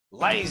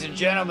Ladies and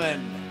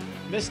gentlemen,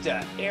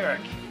 Mr.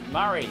 Eric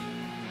Murray.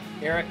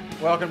 Eric,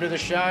 welcome to the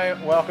show.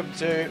 Welcome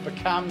to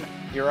Become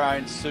Your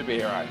Own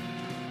Superhero.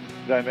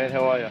 G'day, man.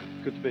 How are you?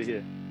 Good to be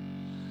here.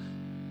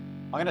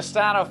 I'm going to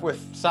start off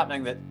with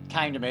something that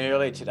came to me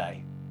earlier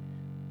today.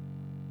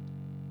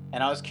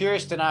 And I was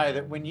curious to know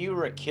that when you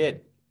were a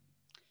kid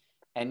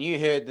and you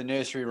heard the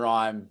nursery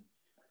rhyme,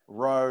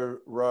 row,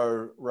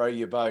 row, row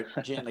your boat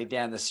gently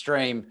down the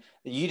stream,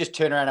 that you just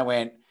turned around and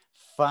went,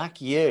 fuck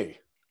you.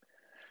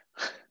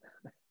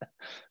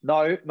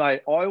 No,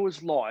 mate, I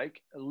was like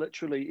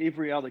literally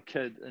every other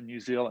kid in New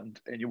Zealand,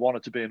 and you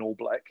wanted to be an All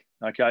Black,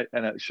 okay?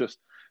 And it's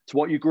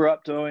what you grew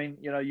up doing.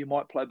 You know, you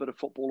might play a bit of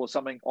football or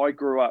something. I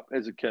grew up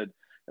as a kid.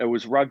 It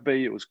was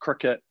rugby, it was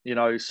cricket, you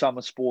know,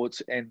 summer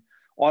sports, and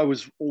I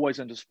was always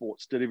into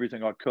sports, did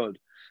everything I could.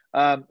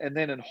 And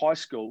then in high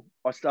school,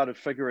 I started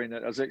figuring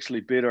that I was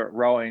actually better at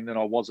rowing than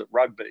I was at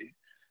rugby.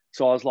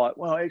 So I was like,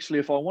 well, actually,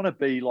 if I want to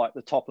be like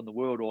the top in the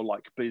world or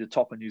like be the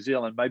top in New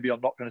Zealand, maybe I'm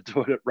not going to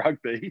do it at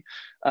rugby.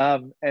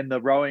 And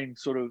the rowing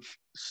sort of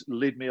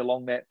led me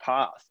along that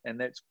path. And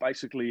that's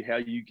basically how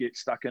you get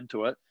stuck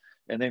into it.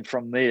 And then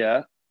from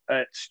there,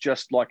 it's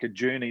just like a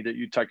journey that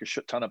you take a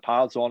shit ton of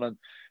paths on,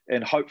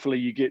 and hopefully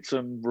you get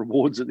some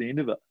rewards at the end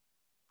of it.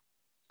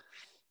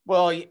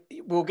 Well,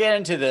 we'll get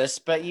into this,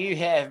 but you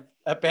have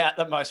about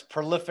the most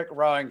prolific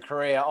rowing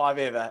career I've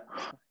ever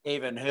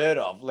even heard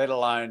of, let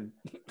alone...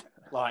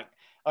 Like,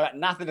 I got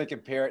nothing to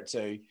compare it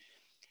to.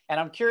 And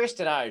I'm curious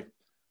to know,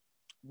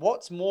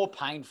 what's more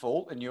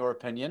painful, in your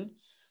opinion,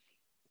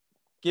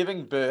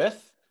 giving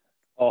birth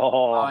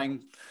or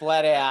going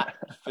flat out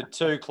for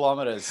 2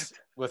 kilometres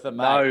with a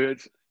mate? No,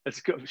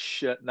 it's got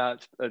shit. No,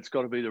 it's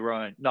got to be the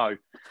rowing. No,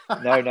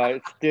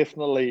 it's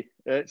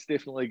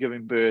definitely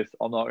giving birth.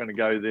 I'm not going to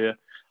go there.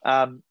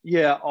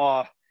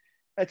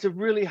 It's a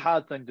really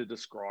hard thing to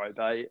describe,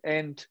 eh?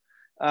 And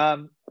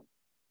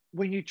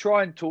when you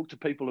try and talk to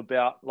people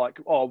about like,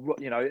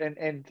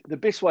 and the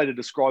best way to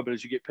describe it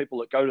is you get people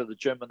that go to the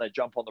gym and they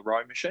jump on the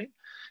rowing machine.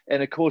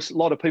 And of course, a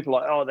lot of people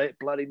are like, oh, that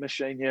bloody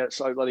machine, yeah, it's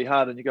so bloody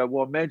hard. And you go,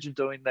 well, imagine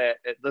doing that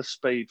at this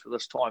speed for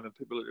this time. And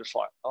people are just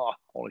like, oh,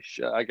 holy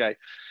shit, okay.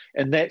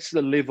 And that's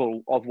the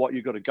level of what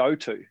you've got to go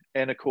to.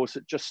 And of course,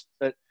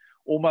 it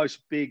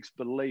almost begs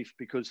belief,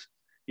 because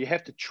you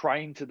have to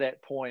train to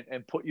that point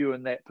and put you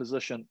in that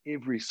position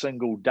every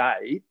single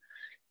day.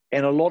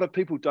 And a lot of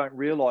people don't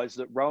realize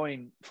that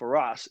rowing for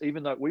us,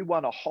 even though we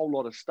won a whole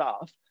lot of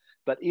stuff,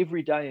 but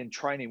every day in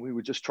training, we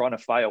were just trying to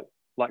fail.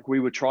 Like we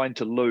were trying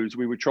to lose.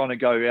 We were trying to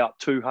go out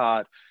too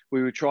hard.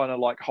 We were trying to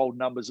like hold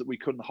numbers that we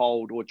couldn't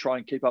hold, or try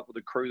and keep up with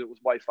a crew that was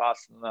way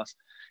faster than us.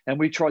 And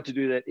we tried to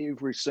do that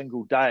every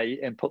single day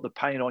and put the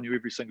pain on you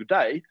every single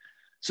day,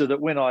 so that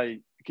when I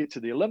get to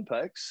the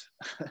Olympics,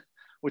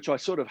 which I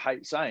sort of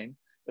hate saying,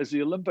 is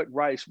the Olympic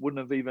race wouldn't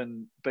have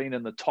even been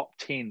in the top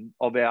 10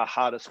 of our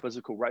hardest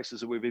physical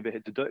races that we've ever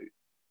had to do.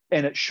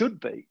 And it should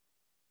be.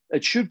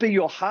 It should be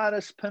your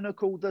hardest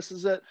pinnacle. This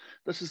is it.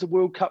 This is the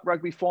World Cup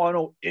rugby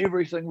final.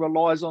 Everything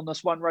relies on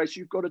this one race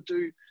you've got to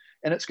do.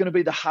 And it's going to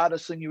be the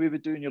hardest thing you ever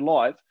do in your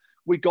life.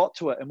 We got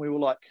to it and we were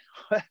like,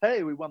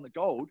 hey, we won the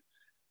gold.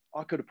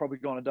 I could have probably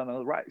gone and done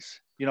another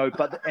race, you know,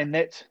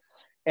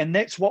 and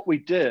that's what we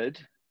did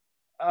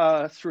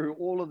through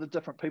all of the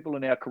different people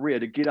in our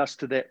career to get us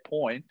to that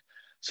point.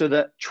 So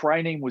that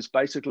training was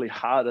basically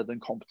harder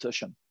than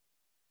competition.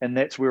 And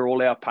that's where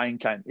all our pain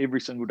came every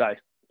single day.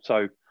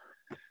 So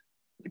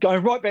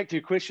going right back to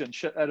your question,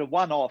 at a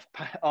one-off,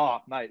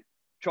 mate,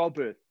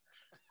 childbirth.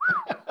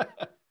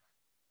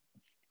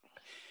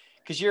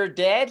 Because you're a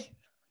dad?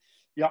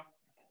 Yep.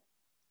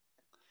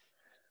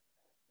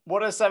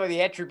 What are some of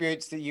the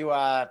attributes that you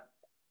are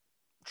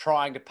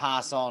trying to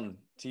pass on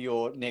to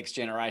your next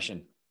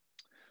generation?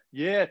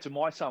 Yeah, to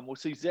my son. Well,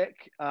 see,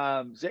 Zach's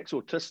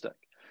autistic.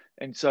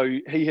 And so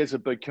he has a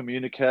big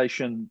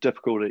communication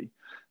difficulty.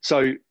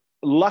 So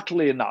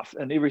luckily enough,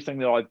 in everything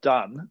that I've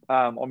done,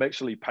 I'm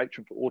actually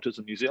patron for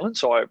Autism New Zealand.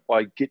 So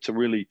I get to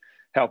really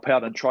help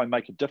out and try and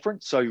make a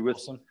difference. So with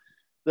awesome.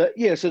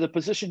 So the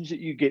positions that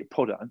you get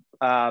put in,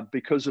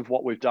 because of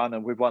what we've done,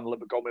 and we've won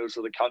Olympic gold medals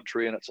of the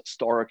country, and it's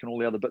historic and all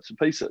the other bits and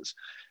pieces,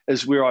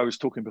 is where I was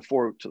talking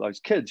before to those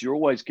kids. You're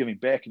always giving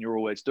back and you're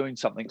always doing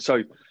something.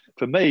 So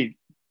for me,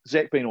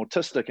 Zach being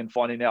autistic and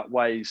finding out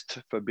ways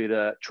for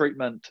better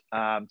treatment,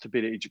 to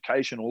better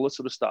education, all this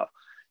sort of stuff,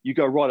 you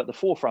go right at the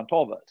forefront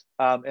of it.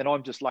 And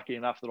I'm just lucky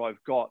enough that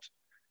I've got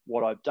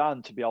what I've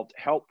done to be able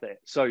to help that.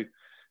 So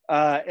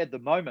at the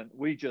moment,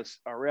 we just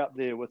are out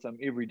there with him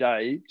every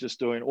day, just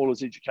doing all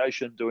his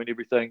education, doing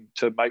everything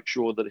to make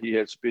sure that he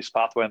has the best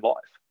pathway in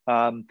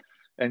life.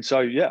 And so,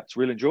 yeah, it's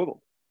really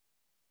enjoyable.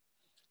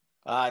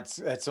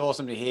 It's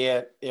awesome to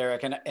hear,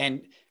 Eric.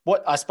 And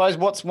what's been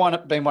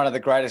one of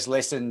the greatest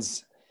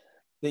lessons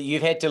that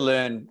you've had to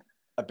learn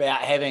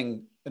about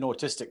having an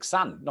autistic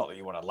son? Not that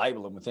you want to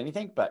label him with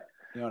anything, but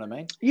you know what I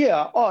mean?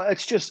 Yeah.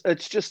 It's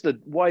just a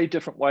way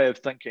different way of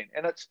thinking.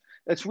 And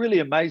it's really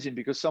amazing,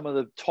 because some of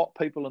the top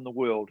people in the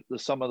world,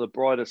 some of the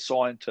brightest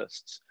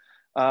scientists,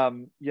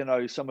 You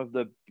know, some of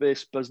the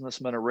best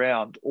businessmen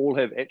around all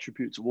have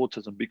attributes of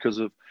autism because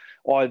of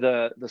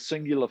either the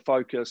singular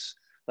focus,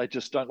 they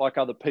just don't like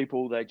other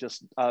people, they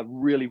just are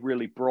really,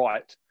 really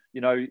bright.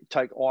 You know,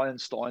 take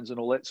Einstein's and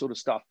all that sort of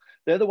stuff.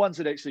 They're the ones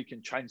that actually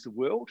can change the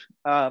world.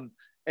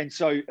 And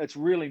so it's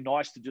really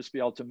nice to just be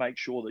able to make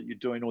sure that you're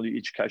doing all the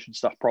education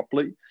stuff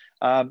properly,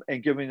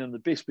 and giving them the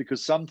best,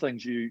 because some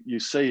things you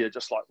see are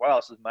just like, wow,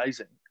 this is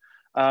amazing.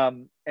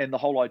 And the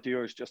whole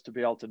idea is just to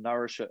be able to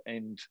nourish it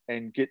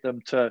and get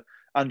them to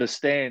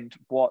understand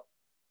what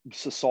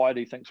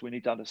society thinks we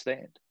need to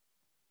understand.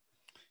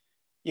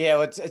 Yeah,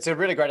 well, it's a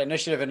really great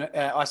initiative. And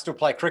I still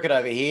play cricket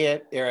over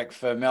here, Eric,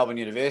 for Melbourne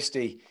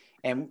University.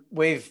 And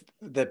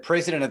the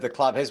president of the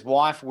club, his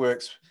wife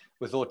works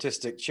with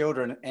autistic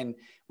children. And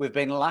we've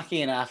been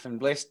lucky enough and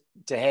blessed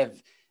to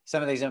have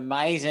some of these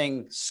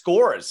amazing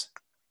scorers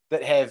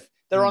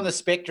they're on the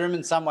spectrum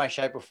in some way,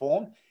 shape or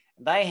form.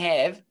 They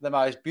have the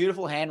most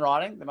beautiful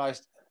handwriting, the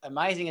most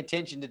amazing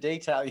attention to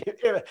detail you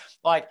ever.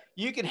 Like,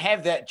 you can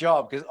have that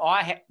job, because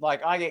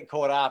I get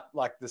caught up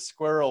like the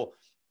squirrel,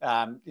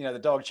 the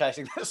dog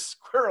chasing the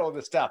squirrel,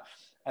 the stuff,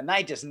 and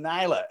they just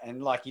nail it.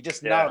 And like, you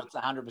just know it's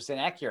 100%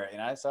 accurate,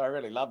 So I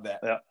really love that.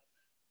 Yeah,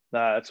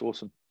 no, that's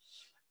awesome.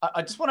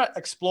 I just want to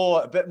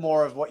explore a bit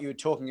more of what you were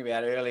talking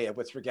about earlier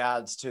with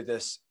regards to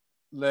this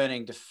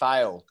learning to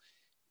fail,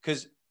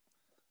 because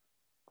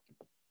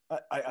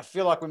I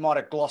feel like we might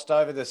have glossed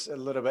over this a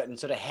little bit, and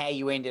sort of how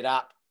you ended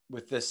up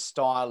with this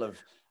style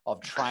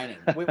of training.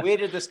 Where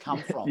did this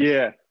come from?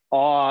 Yeah,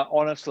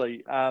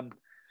 honestly,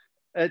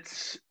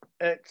 it's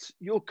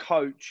your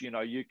coach.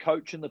 Your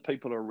coach and the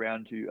people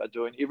around you are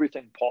doing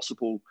everything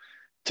possible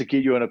to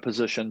get you in a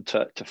position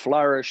to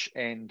flourish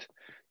and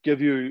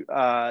give you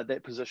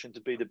that position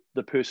to be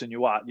the person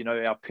you are.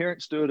 Our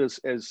parents do it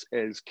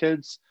as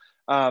kids.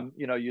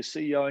 Your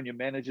CEO and your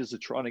managers are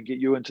trying to get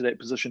you into that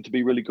position to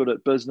be really good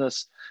at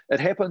business. It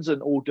happens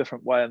in all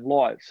different ways in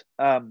lives.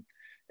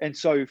 And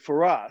so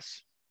for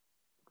us,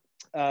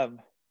 hang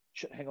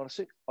on a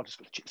sec. I just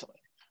got to check something.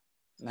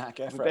 Nah,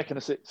 go for it. Back in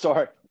a sec.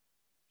 Sorry.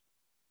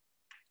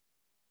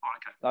 Oh,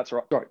 okay. That's all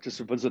right. Sorry, just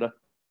a visitor.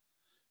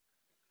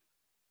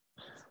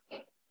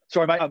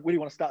 Sorry, mate. Where do you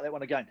want to start that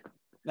one again?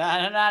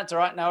 No, it's all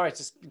right. No worries.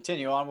 Just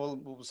continue on.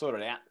 We'll sort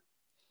it out.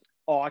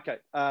 Oh, okay.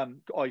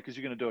 Because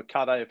you're going to do a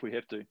cut, if we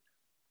have to.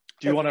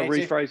 Do you want to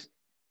rephrase?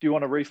 Do you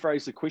want to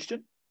rephrase the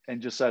question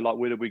and just say, like,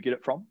 where did we get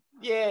it from?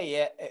 Yeah.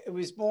 It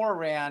was more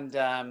around.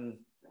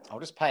 I'll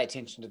just pay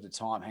attention to the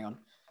time. Hang on.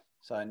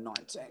 So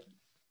 19.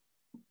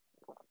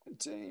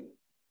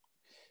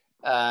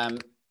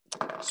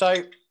 So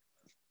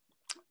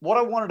what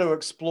I wanted to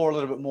explore a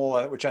little bit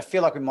more, which I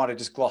feel like we might have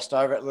just glossed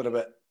over it a little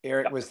bit,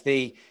 Eric, was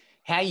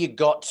how you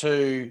got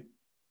to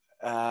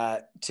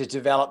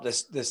develop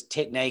this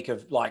technique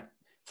of like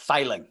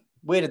failing.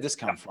 Where did this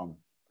come from?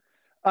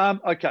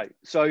 Okay,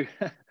 so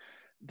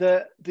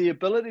the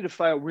ability to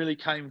fail really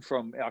came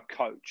from our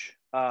coach.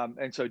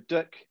 And so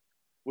Dick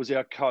was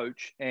our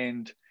coach,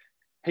 and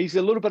he's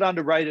a little bit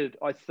underrated,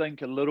 I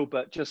think, a little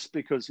bit, just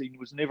because he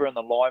was never in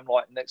the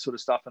limelight and that sort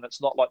of stuff. And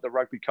it's not like the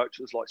rugby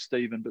coaches like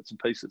Steve and bits and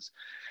pieces.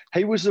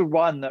 He was the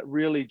one that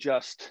really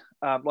just,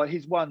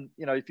 he's won,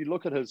 if you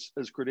look at his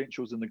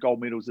credentials and the gold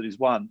medals that he's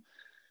won,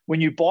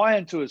 when you buy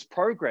into his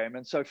program,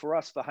 and so for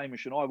us, for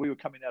Hamish and I, we were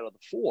coming out of the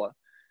four,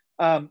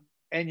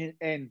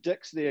 and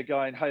Dick's there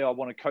going, hey, I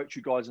want to coach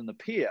you guys in the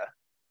pair,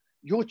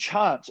 your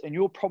chance and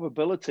your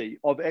probability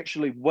of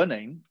actually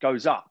winning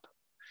goes up.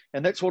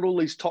 And that's what all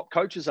these top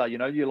coaches are.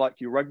 You're like,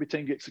 your rugby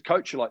team gets a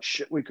coach, you're like,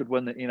 shit, we could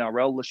win the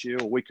NRL this year,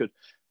 or we could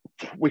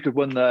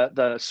win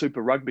the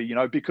Super Rugby,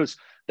 because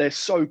they're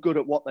so good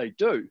at what they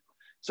do.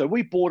 So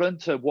we bought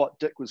into what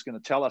Dick was going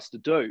to tell us to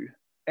do,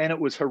 and it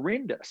was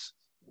horrendous.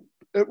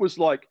 It was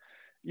like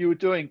you were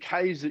doing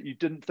Ks that you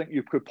didn't think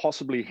you could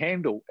possibly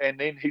handle, and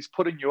then he's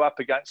putting you up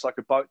against like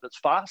a boat that's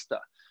faster,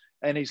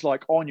 and he's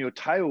like on your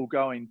tail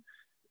going,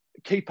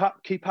 keep up,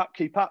 keep up,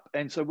 keep up.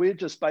 And so we're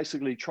just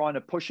basically trying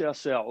to push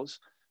ourselves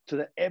to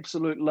the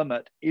absolute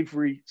limit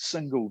every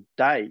single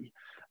day.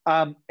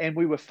 And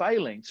we were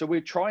failing. So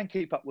we'd try and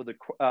keep up with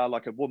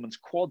a woman's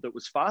quad that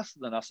was faster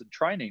than us in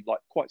training, like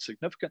quite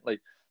significantly,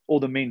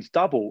 or the men's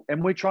double.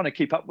 And we're trying to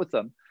keep up with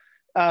them.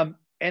 And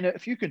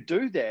if you can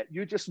do that,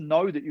 you just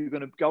know that you're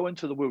going to go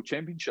into the World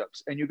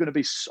Championships and you're going to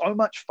be so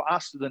much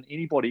faster than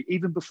anybody,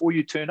 even before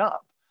you turn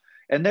up.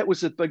 And that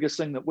was the biggest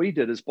thing that we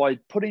did, is by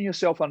putting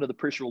yourself under the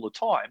pressure all the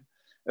time,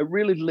 it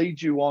really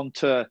leads you on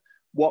to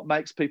what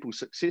makes people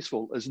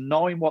successful, is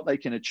knowing what they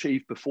can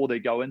achieve before they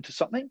go into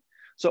something.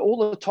 So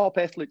all the top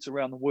athletes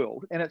around the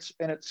world, and it's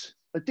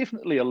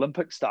definitely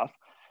Olympic stuff,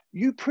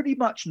 you pretty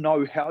much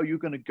know how you're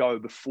going to go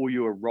before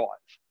you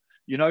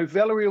arrive.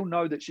 Valerie will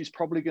know that she's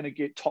probably going to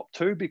get top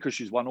 2 because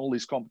she's won all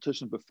these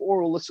competitions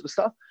before, all this sort of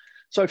stuff.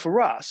 So for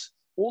us,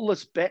 all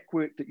this back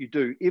work that you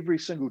do every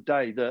single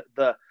day,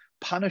 the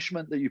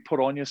punishment that you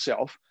put on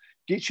yourself,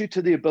 gets you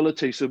to the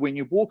ability. So when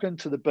you walk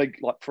into the big,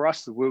 like for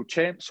us, the World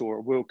Champs or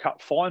a World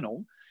Cup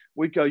final,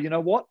 we'd go, you know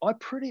what, I'm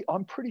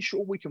pretty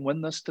sure we can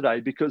win this today,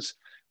 because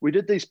we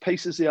did these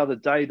pieces the other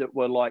day that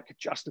were like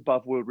just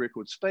above world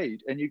record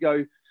speed. And you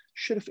go,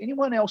 shit, if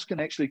anyone else can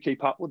actually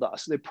keep up with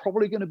us, they're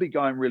probably going to be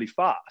going really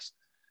fast.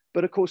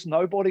 But of course,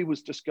 nobody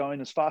was just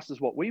going as fast as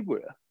what we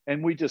were.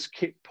 And we just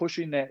kept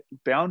pushing that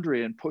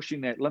boundary and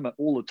pushing that limit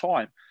all the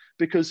time.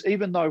 Because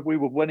even though we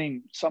were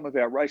winning some of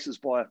our races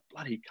by a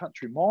bloody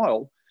country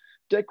mile,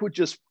 Dick would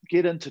just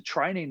get into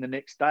training the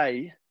next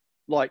day,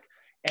 like,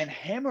 and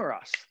hammer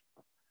us.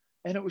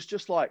 And it was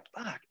just like,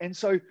 fuck. And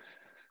so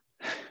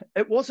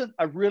it wasn't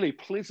a really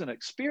pleasant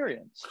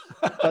experience,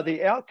 but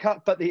the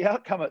outcome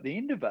at the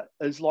end of it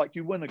is like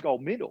you win a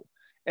gold medal.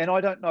 And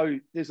I don't know,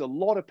 there's a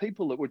lot of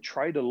people that would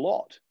trade a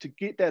lot to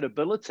get that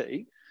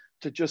ability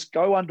to just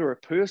go under a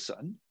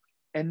person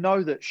and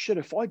know that, shit,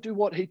 if I do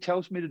what he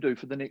tells me to do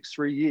for the next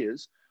 3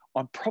 years,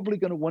 I'm probably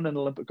going to win an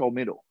Olympic gold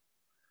medal.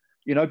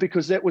 You know,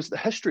 because that was the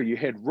history. You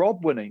had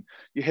Rob winning,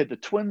 you had the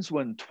twins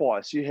win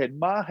twice, you had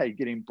Mahe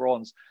getting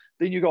bronze,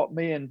 then you got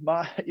me and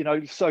Mahe, you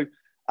know, so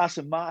us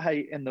and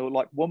Mahe and the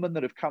like women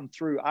that have come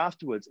through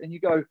afterwards, and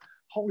you go,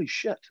 holy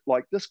shit,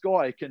 like this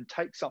guy can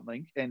take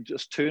something and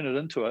just turn it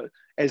into it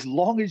as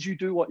long as you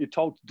do what you're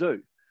told to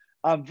do.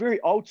 Very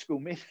old school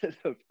method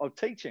of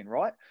teaching,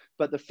 right?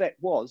 But the fact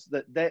was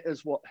that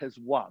is what has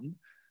won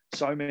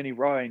so many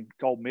rowing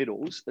gold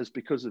medals, is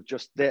because of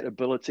just that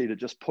ability to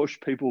just push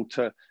people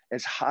to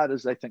as hard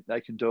as they think they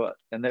can do it.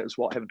 And that is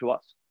what happened to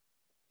us.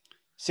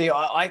 See,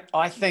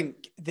 I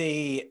think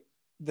the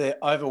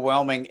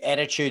overwhelming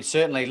attitude,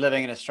 certainly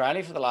living in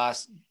Australia for the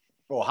last,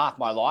 or half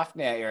my life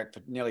now, Eric,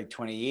 for nearly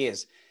 20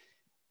 years,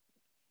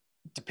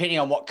 depending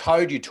on what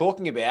code you're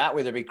talking about,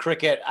 whether it be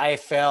cricket,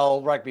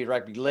 AFL, rugby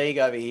league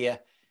over here,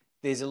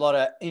 there's a lot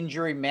of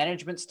injury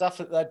management stuff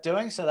that they're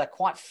doing. So they're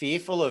quite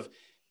fearful of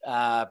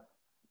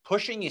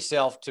pushing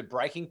yourself to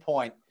breaking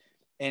point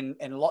in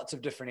lots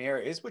of different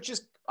areas, which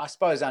is, I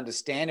suppose,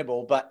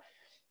 understandable. But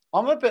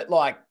I'm a bit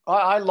like,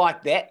 I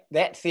like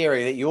that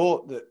theory that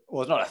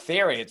well, it's not a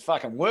theory, it's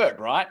fucking work,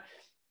 right?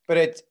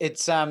 But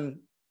it's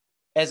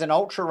as an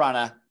ultra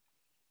runner,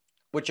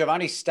 which I've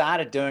only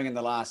started doing in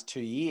the last 2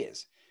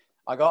 years,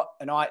 I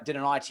did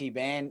an IT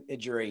band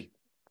injury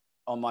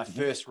on my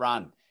first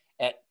run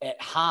at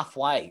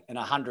halfway in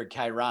a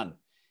 100K run.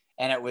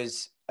 And it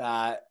was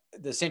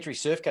the Century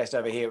Surf Coast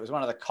over here. It was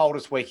one of the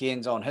coldest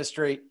weekends on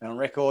history, on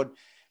record.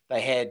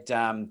 They had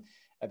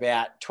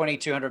about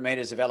 2,200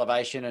 meters of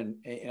elevation, and,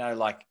 you know,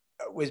 like,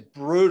 it was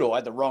brutal. I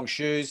had the wrong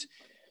shoes,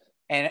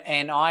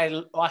 and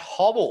I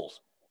hobbled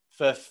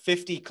for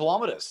 50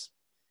 kilometers,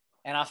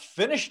 and I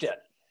finished it.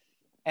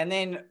 And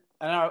then,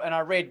 and I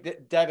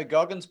read David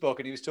Goggins' book,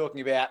 and he was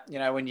talking about, you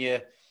know, when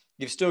you've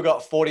still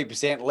got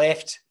 40%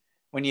 left,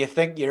 when you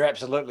think you're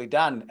absolutely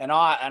done. And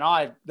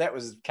I that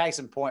was case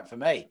in point for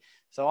me.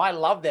 So I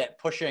love that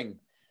pushing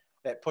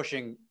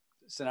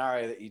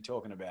scenario that you're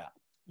talking about.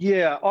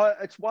 Yeah,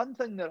 it's one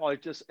thing that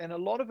and a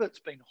lot of it's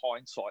been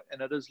hindsight,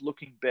 and it is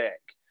looking back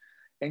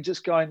and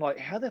just going like,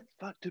 how the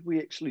fuck did we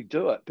actually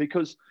do it?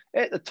 Because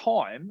at the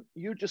time,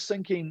 you're just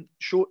thinking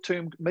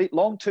short-term,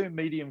 long-term,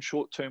 medium,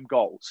 short-term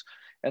goals.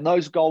 And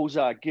those goals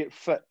are get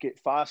fit, get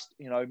fast,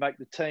 you know, make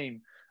the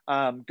team,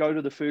 go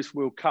to the first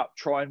World Cup,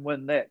 try and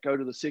win that, go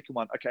to the second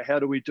one. Okay, how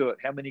do we do it?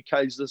 How many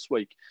Ks this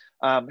week?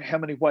 How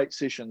many weight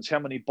sessions? How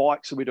many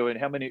bikes are we doing?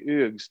 How many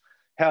ergs?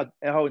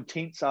 How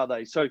intense are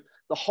they? So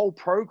the whole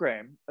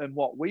program and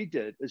what we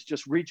did is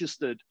just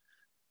registered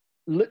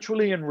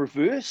literally in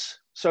reverse.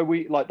 So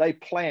they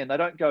plan, they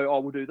don't go,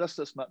 oh, we'll do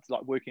this much,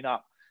 like working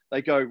up.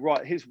 They go,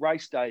 right, here's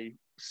race day,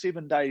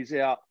 7 days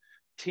out,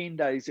 10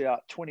 days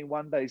out,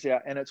 21 days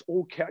out, and it's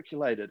all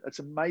calculated. It's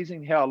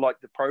amazing how, like,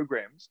 the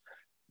programs,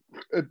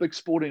 big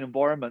sporting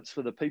environments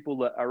for the people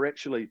that are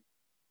actually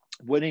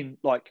winning,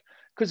 like,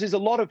 because there's a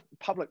lot of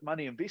public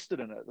money invested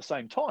in it at the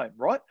same time,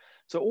 right?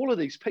 So all of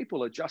these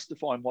people are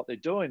justifying what they're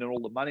doing and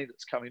all the money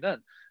that's coming in,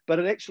 but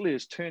it actually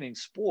is turning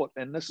sport,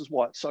 and this is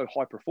why it's so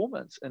high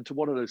performance, into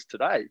what it is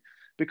today,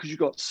 because you've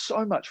got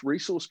so much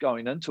resource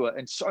going into it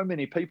and so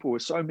many people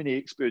with so many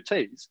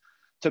expertise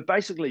to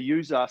basically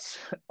use us.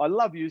 I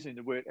love using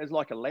the word as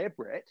like a lab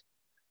rat,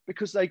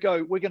 because they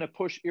go, we're going to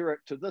push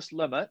Eric to this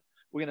limit.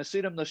 We're going to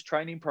set him this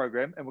training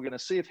program, and we're going to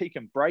see if he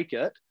can break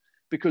it.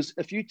 Because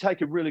if you take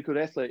a really good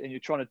athlete and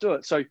you're trying to do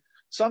it, so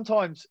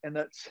sometimes, and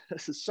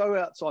this is so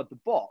outside the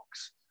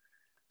box,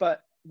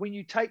 but when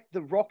you take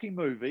the Rocky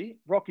movie,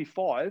 Rocky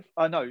 5,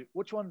 I know,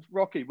 which one's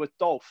Rocky with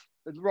Dolph?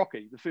 It's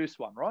Rocky, the first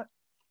one, right?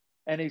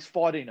 And he's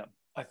fighting him.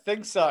 I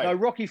think so. No,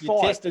 Rocky 5.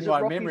 You're testing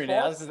my memory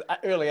now. This is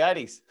early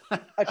 80s.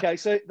 Okay,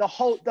 so the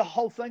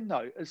whole thing,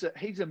 though, is that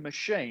he's a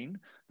machine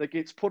that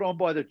gets put on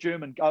by the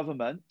German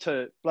government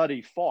to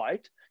bloody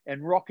fight.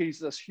 And Rocky's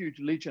this huge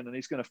legend, and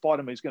he's going to fight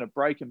him. He's going to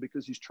break him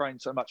because he's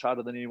trained so much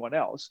harder than anyone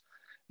else.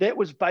 That's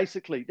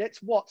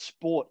what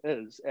sport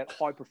is at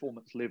high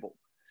performance level.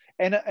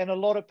 And a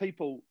lot of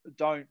people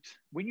don't,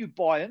 when you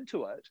buy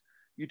into it,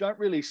 you don't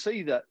really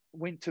see that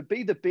to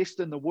be the best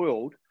in the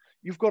world,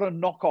 you've got to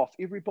knock off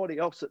everybody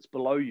else that's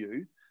below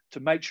you to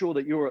make sure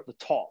that you're at the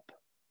top.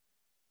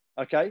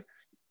 Okay?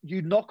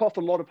 You knock off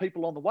a lot of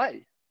people on the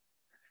way.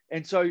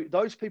 And so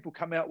those people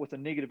come out with a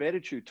negative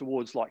attitude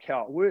towards like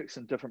how it works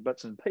and different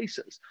bits and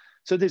pieces.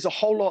 So there's a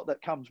whole lot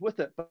that comes with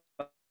it.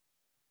 But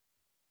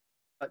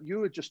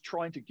you are just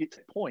trying to get to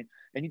that point,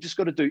 and you just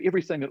got to do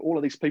everything that all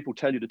of these people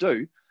tell you to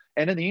do.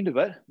 And in the end of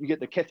it, you get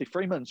the Kathy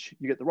Freemans,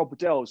 you get the Rob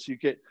Beddells, you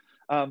get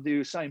the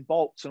Usain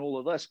Bolts and all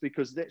of this,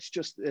 because that's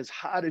just as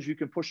hard as you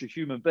can push a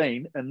human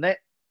being in that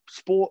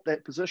sport,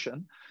 that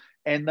position,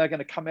 and they're going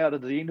to come out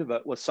at the end of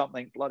it with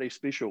something bloody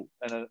special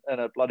and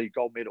a bloody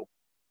gold medal.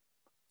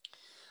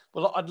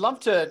 Well, I'd love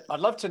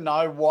to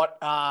know what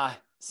are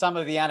some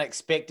of the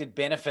unexpected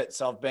benefits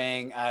of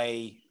being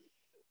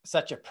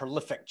such a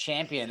prolific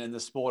champion in the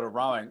sport of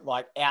rowing,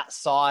 like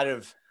outside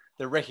of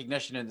the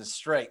recognition in the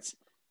streets.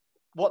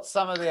 What's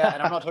some of the,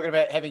 and I'm not talking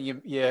about having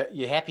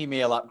your Happy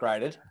Meal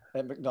upgraded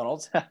at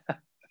McDonald's.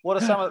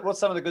 What's some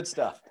of the good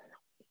stuff?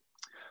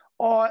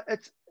 Oh,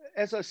 it's,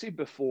 as I said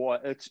before,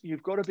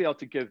 you've got to be able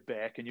to give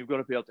back, and you've got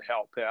to be able to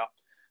help out.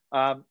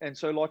 And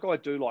so like I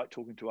do like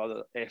talking to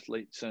other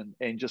athletes and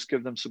just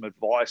give them some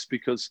advice,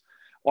 because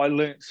I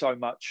learned so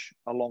much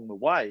along the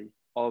way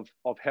of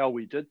how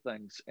we did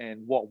things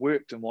and what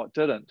worked and what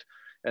didn't.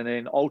 And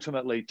then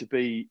ultimately to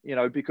be,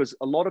 because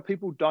a lot of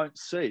people don't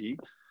see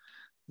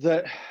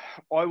that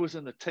I was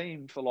in the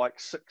team for like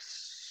 6-7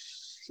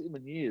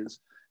 years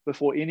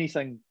before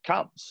anything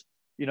comes.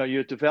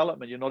 Your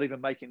development, you're not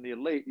even making the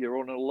elite, you're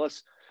on a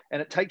list.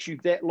 And it takes you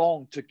that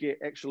long to get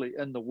actually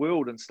in the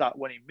world and start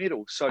winning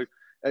medals. So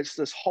it's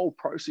this whole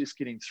process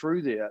getting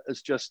through there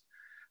is just,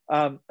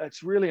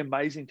 it's really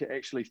amazing to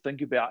actually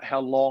think about how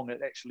long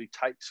it actually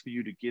takes for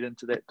you to get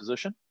into that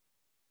position.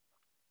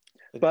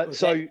 But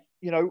so,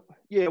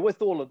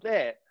 with all of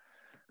that,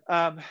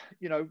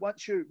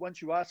 once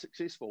you are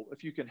successful,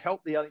 if you can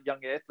help the other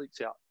young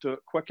athletes out, do it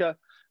quicker,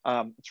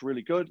 it's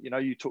really good.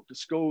 You talk to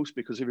schools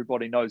because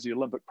everybody knows the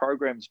Olympic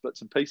programs,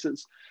 bits and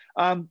pieces.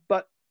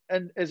 But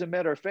as a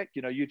matter of fact,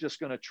 you're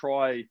just going to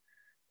try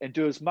and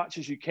do as much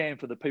as you can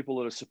for the people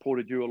that have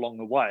supported you along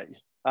the way.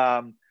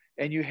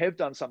 And you have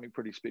done something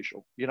pretty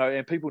special,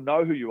 and people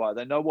know who you are.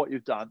 They know what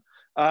you've done.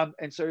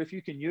 And so if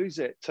you can use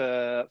it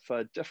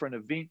for different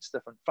events,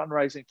 different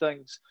fundraising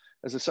things,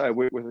 as I say, I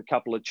work with a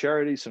couple of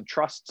charities, some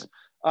trusts.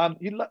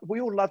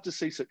 We all love to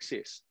see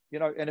success,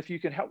 and if you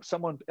can help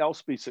someone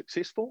else be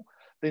successful,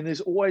 then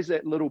there's always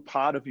that little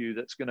part of you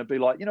that's going to be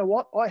like, you know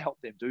what, I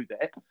helped them do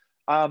that.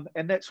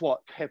 And that's what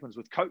happens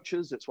with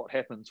coaches. That's what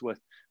happens with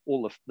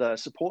all of the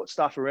support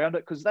staff around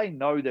it, because they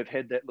know they've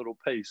had that little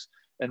piece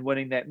in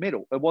winning that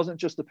medal. It wasn't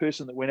just the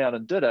person that went out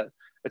and did it.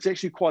 It's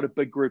actually quite a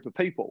big group of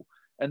people.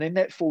 And then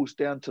that falls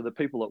down to the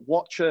people that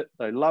watch it.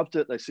 They loved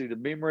it. They see the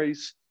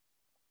memories.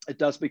 It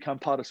does become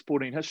part of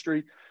sporting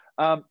history.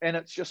 And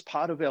it's just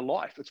part of our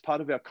life. It's part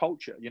of our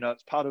culture.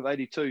 It's part of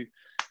 82,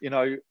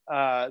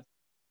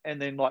 and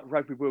then like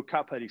Rugby World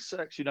Cup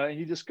 86, and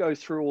you just go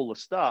through all the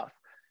stuff.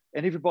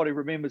 And everybody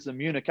remembers the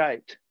Munich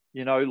 8,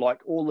 like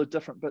all the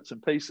different bits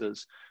and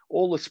pieces,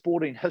 all the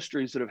sporting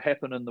histories that have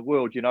happened in the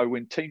world,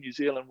 when Team New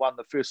Zealand won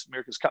the first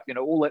America's Cup,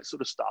 all that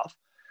sort of stuff.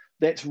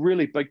 That's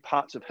really big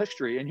parts of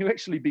history. And you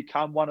actually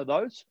become one of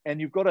those. And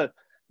you've got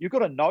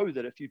to know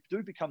that if you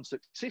do become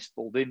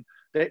successful, then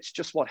that's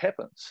just what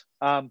happens.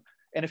 And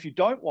if you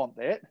don't want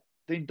that,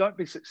 then don't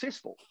be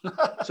successful.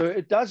 So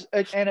it does,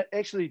 and it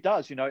actually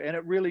does, and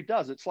it really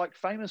does. It's like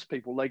famous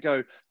people. They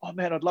go, oh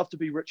man, I'd love to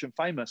be rich and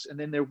famous. And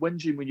then they're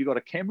whinging when you got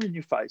a camera in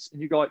your face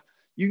and you go like,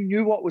 you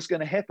knew what was going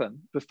to happen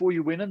before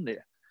you went in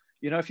there.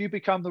 If you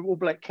become the All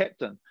Black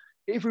captain,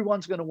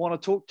 everyone's going to want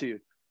to talk to you.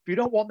 If you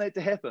don't want that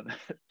to happen,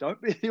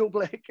 don't be the All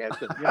Black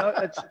captain.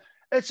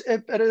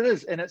 It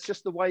is. And it's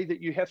just the way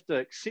that you have to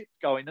accept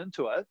going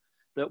into it,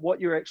 that what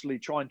you're actually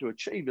trying to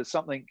achieve is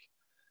something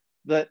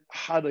that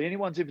hardly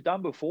anyone's ever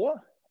done before.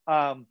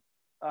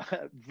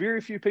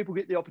 Very few people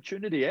get the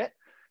opportunity at,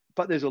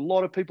 but there's a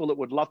lot of people that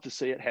would love to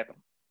see it happen.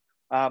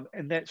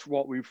 And that's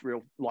what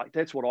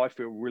that's what I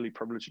feel really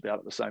privileged about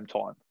at the same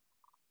time.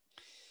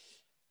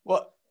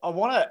 Well, I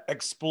want to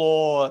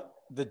explore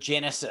the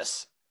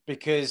genesis,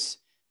 because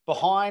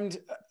behind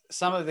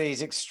some of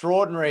these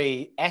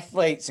extraordinary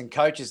athletes and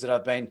coaches that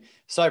I've been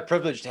so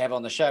privileged to have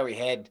on the show, we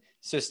had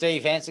Sir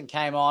Steve Hansen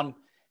came on.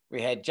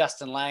 We had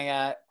Justin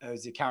Langer,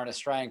 who's the current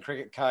Australian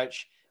cricket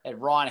coach,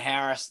 and Ryan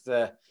Harris,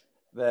 the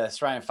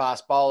Australian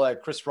fast bowler,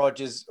 Chris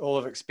Rogers, all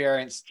have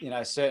experienced,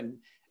 certain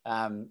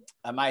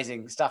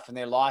amazing stuff in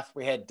their life.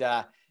 We had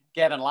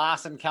Gavin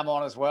Larson come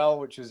on as well,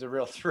 which was a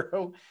real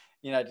thrill,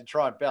 to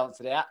try and balance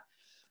it out.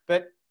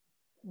 But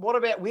what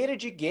about, where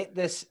did you get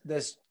this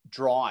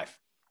drive?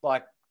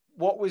 Like,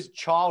 what was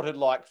childhood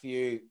like for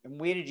you, and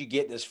where did you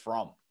get this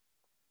from?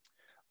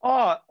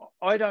 Oh,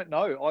 I don't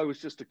know. I was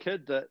just a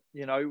kid that,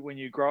 when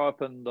you grow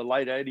up in the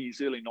late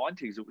 80s, early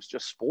 90s, it was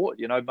just sport,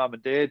 mum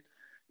and dad,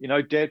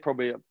 dad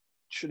probably,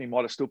 he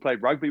might have still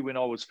played rugby when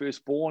I was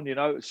first born,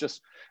 it's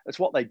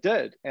what they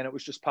did. And it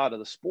was just part of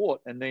the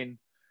sport. And then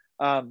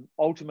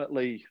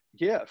ultimately,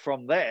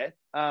 from that,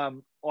 I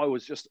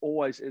was just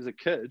always, as a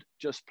kid,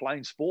 just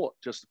playing sport,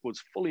 just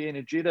was fully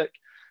energetic.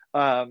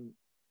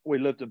 We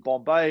lived in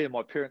Bombay, and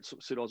my parents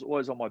said I was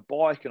always on my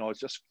bike, and I was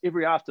just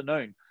every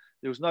afternoon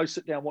There was no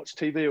sit down, watch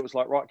TV. It was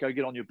like, right, go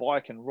get on your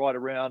bike and ride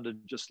around and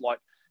just like,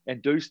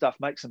 and do stuff,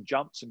 make some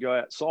jumps and go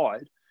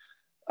outside.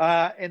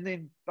 And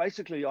then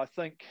basically, I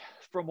think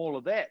from all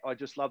of that, I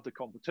just love the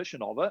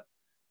competition of it.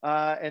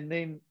 And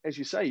then, as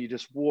you say, you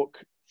just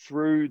walk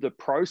through the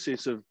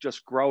process of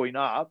just growing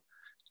up,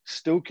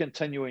 still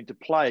continuing to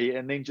play,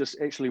 and then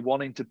just actually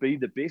wanting to be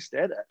the best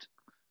at it.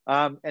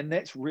 And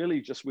that's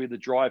really just where the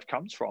drive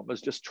comes from,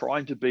 is just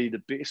trying to be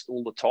the best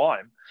all the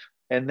time.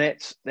 And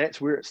that's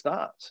where it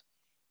starts.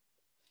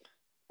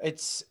 It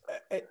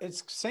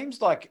seems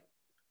like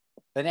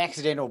an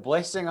accidental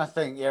blessing, I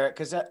think, Eric,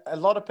 because a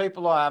lot of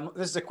people,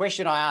 this is a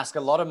question I ask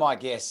a lot of my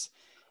guests,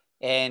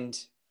 and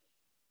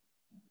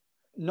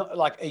not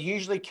like it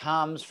usually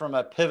comes from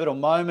a pivotal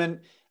moment,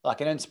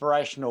 like an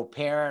inspirational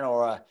parent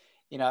or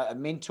a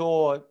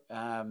mentor.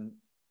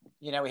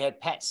 We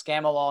had Pat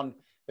Scammell on,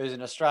 who's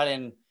an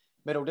Australian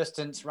middle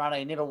distance runner.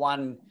 He never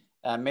won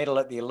a medal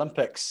at the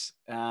Olympics,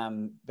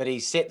 but he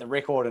set the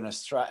record in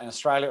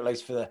Australia, at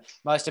least, for the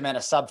most amount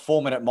of sub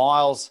 4-minute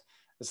miles.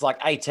 It's like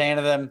 18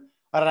 of them.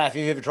 I don't know if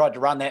you've ever tried to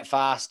run that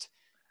fast,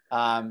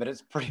 but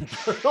it's pretty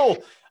brutal.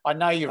 I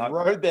know you've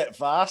rode that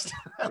fast.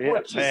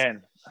 Yeah,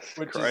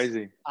 which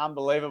crazy. Is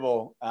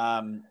unbelievable.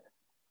 And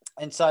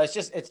so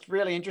it's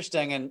really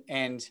interesting.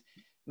 And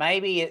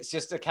maybe it's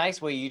just a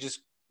case where you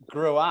just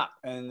grew up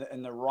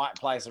in the right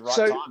place at the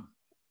right time.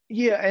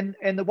 Yeah,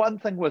 and the one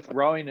thing with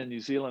rowing in New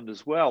Zealand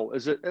as well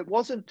is it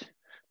was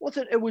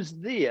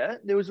there.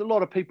 There was a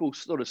lot of people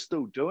sort of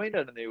still doing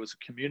it, and there was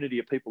a community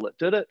of people that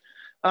did it.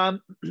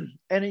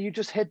 And you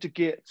just had to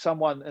get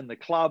someone in the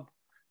club,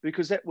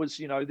 because that was,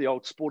 the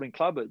old sporting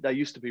club. They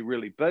used to be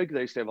really big.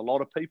 They used to have a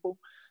lot of people.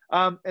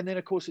 And then,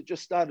 of course, it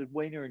just started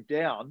wienering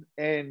down.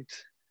 And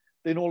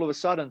then all of a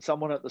sudden,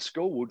 someone at the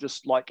school will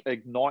just like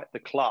ignite the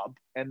club.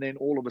 And then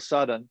all of a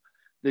sudden,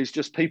 there's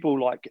just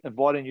people like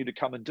inviting you to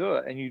come and do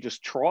it, and you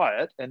just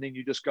try it, and then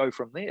you just go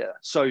from there.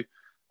 So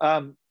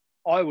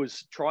I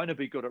was trying to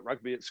be good at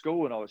rugby at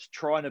school, and I was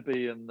trying to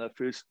be in the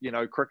first,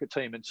 cricket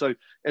team. And so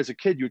as a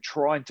kid, you're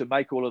trying to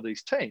make all of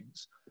these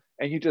teams,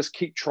 and you just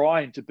keep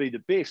trying to be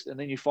the best. And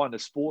then you find a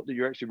sport that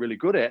you're actually really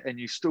good at, and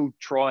you're still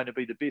trying to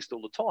be the best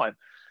all the time.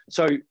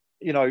 So,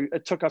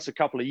 it took us a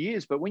couple of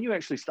years, but when you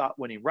actually start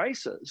winning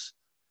races,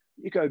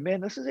 you go, man,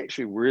 this is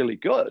actually really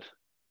good,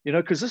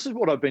 because this is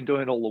what I've been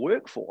doing all the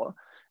work for.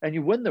 And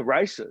you win the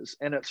races,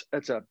 and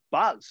it's a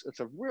buzz.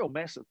 It's a real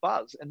massive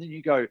buzz. And then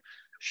you go,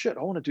 shit,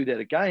 I want to do that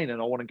again, and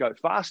I want to go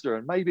faster,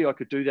 and maybe I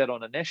could do that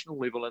on a national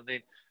level. And then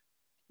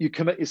you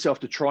commit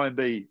yourself to try and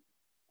be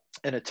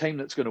in a team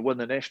that's going to win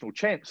the national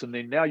champs, and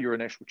then now you're a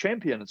national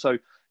champion, and so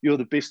you're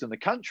the best in the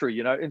country,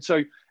 and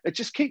so it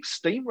just keeps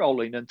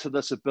steamrolling into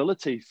this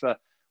ability for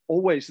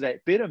always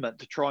that betterment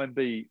to try and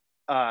be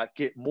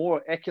get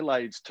more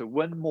accolades, to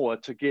win more,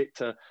 to get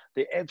to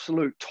the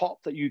absolute top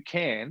that you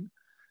can,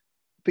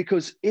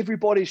 because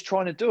everybody's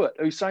trying to do it.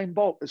 Usain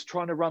Bolt is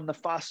trying to run the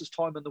fastest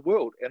time in the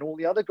world, and all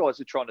the other guys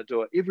are trying to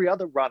do it. Every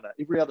other runner,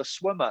 every other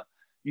swimmer.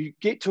 You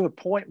get to a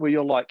point where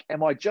you're like,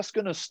 am I just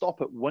going to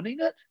stop at winning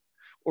it?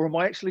 Or am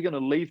I actually going to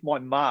leave my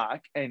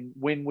mark? And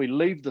when we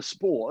leave the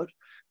sport,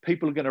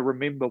 people are going to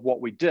remember what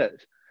we did.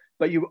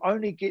 But you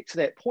only get to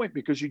that point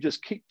because you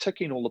just keep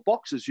ticking all the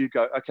boxes. You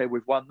go, okay,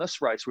 we've won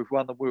this race. We've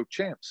won the world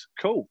champs.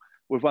 Cool.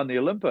 We've won the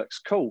Olympics.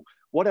 Cool.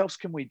 What else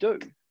can we do?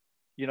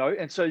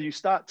 And so you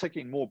start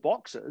ticking more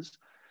boxes,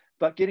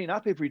 but getting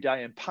up every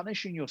day and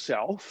punishing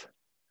yourself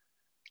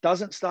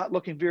doesn't start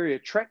looking very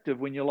attractive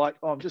when you're like,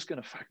 oh, I'm just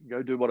going to fucking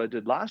go do what I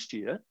did last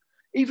year.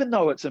 Even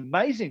though it's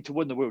amazing to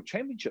win the world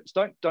championships,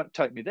 don't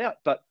take me that.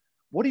 But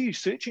what are you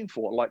searching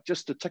for? Like,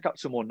 just to tick up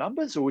some more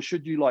numbers? Or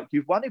should you, like,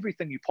 you've won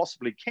everything you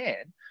possibly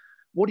can.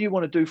 What do you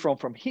want to do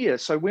from here?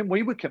 So when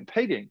we were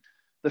competing,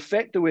 the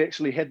fact that we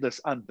actually had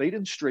this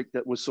unbeaten streak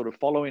that was sort of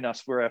following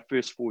us for our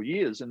first 4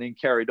 years and then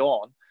carried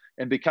on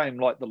and became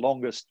like the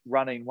longest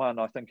running one,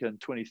 I think, in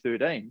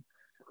 2013,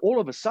 all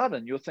of a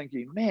sudden you're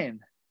thinking, man,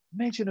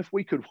 imagine if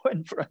we could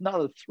win for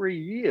another 3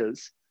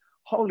 years.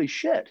 Holy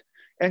shit.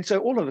 And so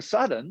all of a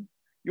sudden,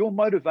 your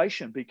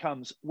motivation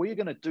becomes, we're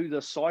going to do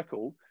this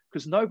cycle,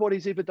 because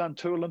nobody's ever done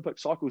 2 Olympic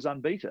cycles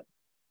unbeaten.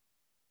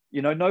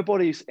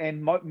 Nobody's,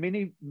 and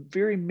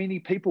very many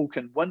people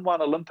can win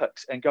 1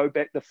 Olympics and go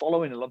back the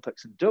following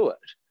Olympics and do it.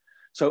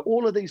 So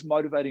all of these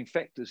motivating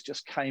factors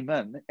just came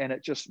in, and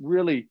it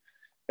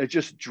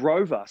just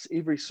drove us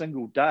every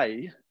single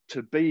day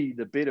to be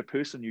the better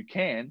person you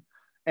can.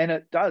 And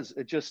it does.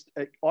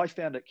 I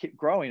found it kept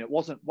growing. It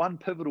wasn't one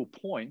pivotal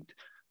point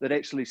that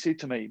actually said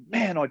to me,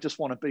 man, I just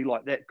want to be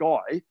like that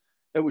guy.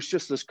 It was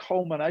just this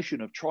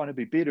culmination of trying to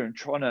be better and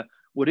trying to,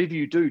 whatever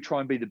you do, try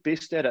and be the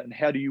best at it. And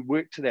how do you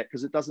work to that?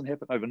 Because it doesn't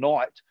happen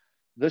overnight.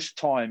 This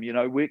time,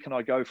 where can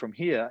I go from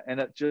here? And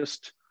it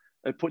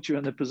puts you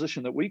in the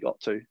position that we got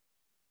to.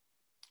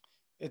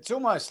 It's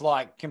almost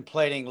like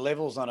completing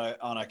levels on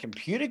a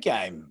computer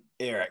game,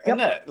 Eric, isn't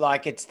it?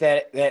 Like it's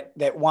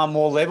that one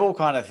more level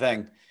kind of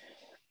thing.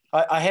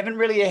 I haven't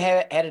really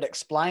had it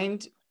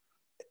explained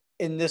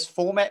in this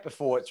format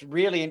before. It's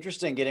really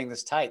interesting getting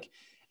this take.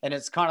 And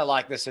it's kind of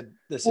like this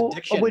Well,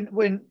 addiction.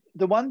 when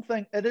the one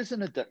thing, it is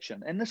an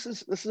addiction, and this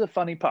is a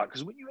funny part,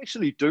 because when you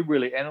actually do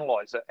really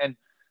analyze it, and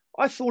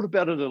I thought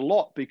about it a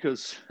lot,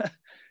 because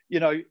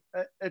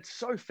it's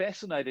so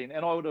fascinating,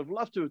 and I would have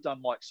loved to have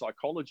done like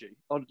psychology.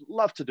 I'd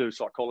love to do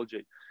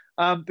psychology,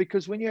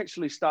 because when you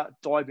actually start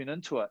diving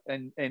into it,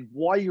 and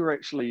why you're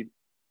actually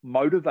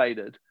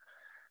motivated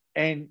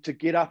and to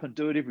get up and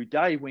do it every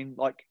day when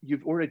like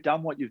you've already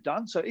done what you've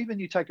done. So even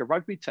you take a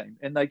rugby team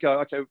and they go,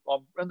 okay,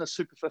 I'm in the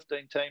Super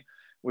 15 team.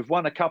 We've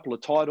won a couple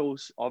of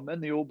titles. I'm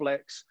in the All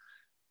Blacks.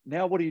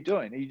 Now, what are you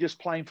doing? Are you just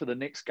playing for the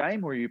next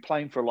game, or are you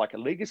playing for like a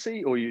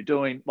legacy, or are you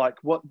doing like,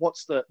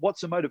 what's the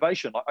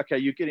motivation? Like, okay,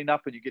 you're getting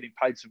up and you're getting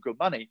paid some good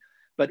money,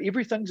 but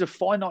everything's a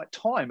finite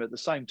time at the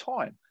same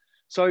time.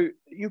 So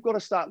you've got to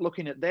start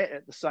looking at that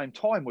at the same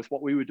time with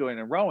what we were doing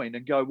in rowing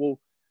and go, well,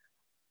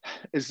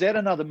 is that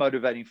another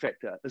motivating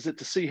factor? Is it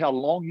to see how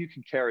long you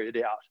can carry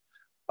it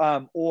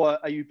out? Or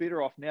are you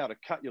better off now to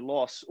cut your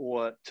loss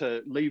or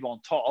to leave on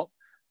top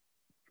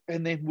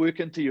and then work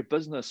into your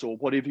business or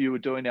whatever you were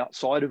doing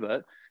outside of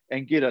it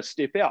and get a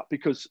step out?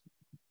 Because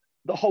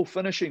the whole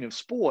finishing of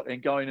sport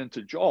and going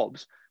into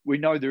jobs, we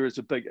know there is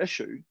a big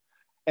issue.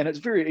 And it's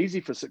very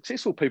easy for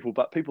successful people,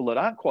 but people that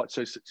aren't quite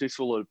so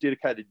successful or have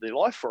dedicated their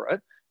life for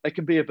it, it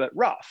can be a bit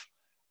rough.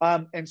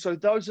 And so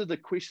those are the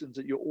questions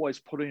that you're always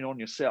putting on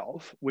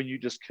yourself when you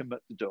just commit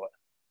to do it.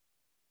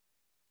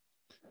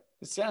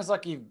 It sounds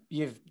like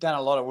you've done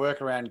a lot of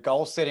work around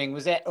goal setting.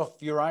 Was that off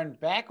your own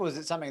back, or was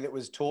it something that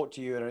was taught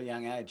to you at a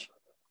young age?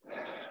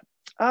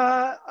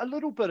 A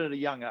little bit at a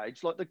young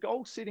age. Like the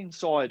goal setting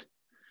side,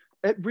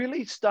 it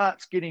really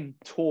starts getting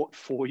taught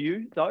for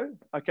you though.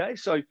 Okay.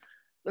 So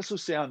this will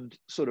sound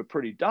sort of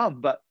pretty dumb,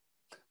 but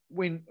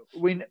when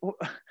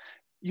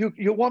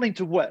you're wanting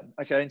to win,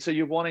 okay, and so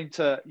you're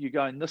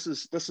going, this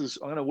is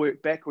I'm going to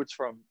work backwards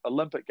from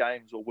Olympic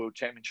Games or World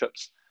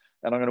Championships,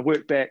 and I'm going to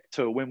work back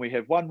to when we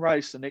have one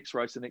race, the next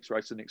race, the next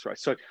race, the next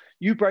race. So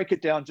you break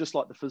it down just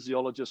like the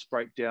physiologists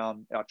break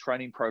down our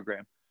training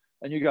program,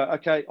 and you go,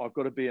 okay, I've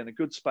got to be in a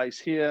good space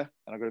here,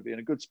 and I've got to be in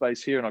a good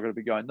space here, and I've got to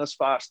be going this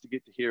fast to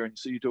get to here, and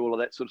so you do all of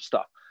that sort of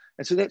stuff,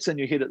 and so that's in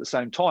your head at the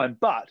same time,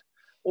 but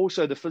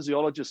also the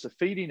physiologists are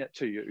feeding it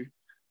to you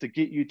to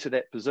get you to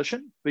that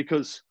position,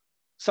 because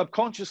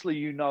subconsciously,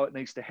 you know it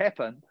needs to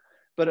happen,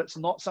 but it's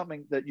not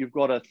something that you've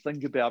got to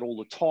think about all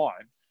the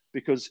time,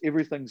 because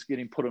everything's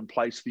getting put in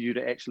place for you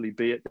to actually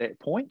be at that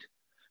point,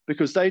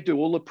 because they do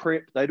all the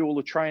prep, they do all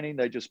the training,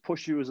 they just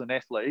push you as an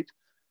athlete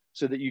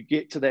so that you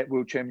get to that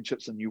World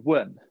Championships and you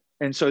win.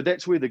 And so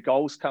that's where the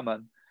goals come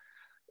in,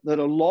 that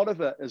a lot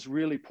of it is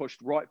really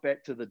pushed right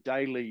back to the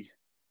daily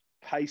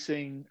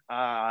pacing,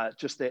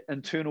 just that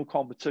internal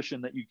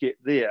competition that you get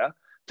there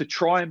to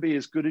try and be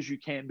as good as you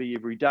can be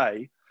every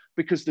day,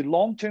 because the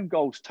long-term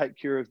goals take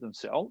care of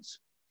themselves.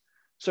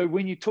 So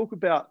when you talk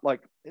about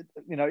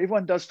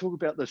everyone does talk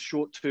about the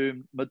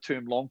short-term,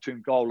 mid-term,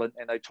 long-term goal, and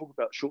they talk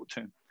about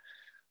short-term.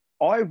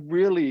 I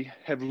really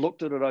have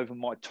looked at it over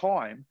my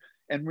time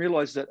and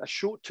realized that a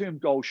short-term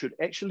goal should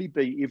actually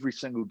be every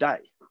single day.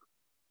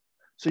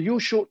 So your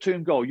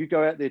short-term goal, you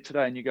go out there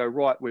today and you go,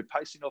 right, we're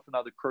pacing off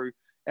another crew.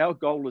 Our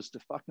goal is to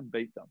fucking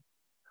beat them.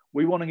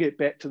 We want to get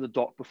back to the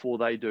dock before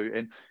they do.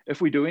 And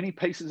if we do any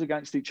pieces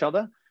against each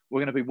other, we're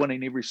going to be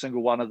winning every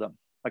single one of them,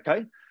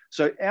 okay?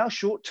 So our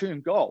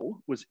short-term goal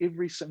was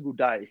every single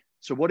day.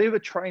 So whatever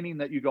training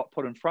that you got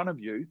put in front of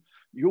you,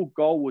 your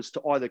goal was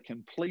to either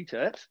complete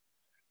it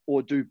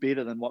or do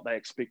better than what they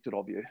expected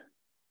of you.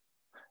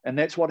 And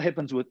that's what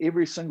happens with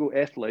every single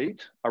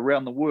athlete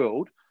around the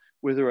world,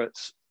 whether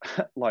it's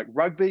like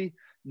rugby,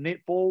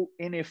 netball,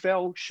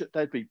 NFL, shit,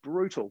 they'd be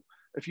brutal.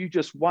 If you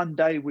just one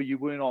day where you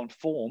weren't on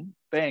form,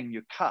 bang,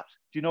 you're cut.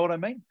 Do you know what I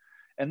mean?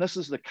 And this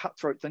is the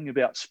cutthroat thing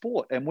about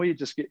sport, and we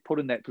just get put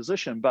in that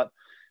position. But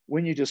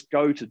when you just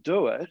go to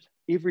do it,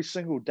 every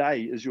single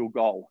day is your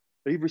goal.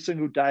 Every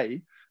single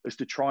day is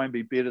to try and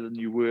be better than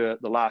you were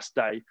the last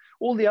day.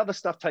 All the other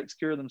stuff takes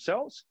care of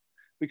themselves,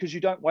 because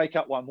you don't wake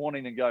up one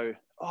morning and go,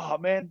 oh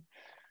man,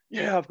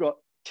 yeah, I've got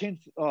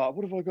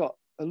what have I got?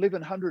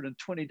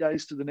 1,120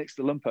 days to the next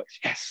Olympics.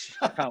 Yes,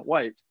 I can't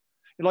wait.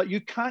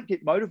 You can't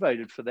get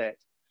motivated for that.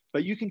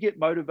 But you can get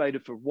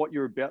motivated for what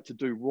you're about to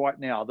do right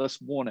now,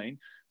 this morning,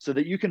 so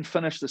that you can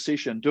finish the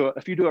session, do it.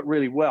 If you do it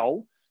really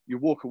well, you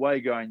walk away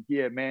going,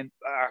 yeah, man,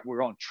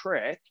 we're on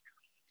track.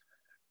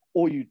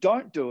 Or you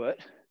don't do it,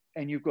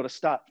 and you've got to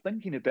start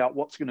thinking about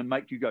what's going to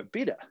make you go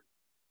better.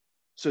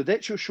 So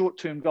that's your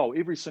short-term goal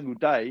every single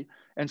day.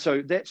 And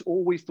so that's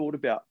all we thought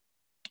about,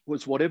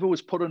 was whatever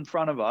was put in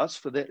front of us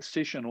for that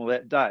session or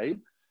that day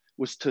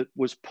was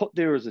put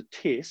there as a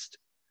test,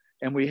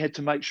 and we had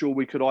to make sure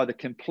we could either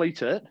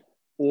complete it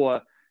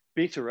or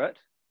better it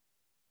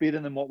better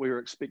than what we were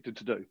expected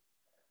to do.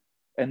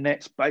 And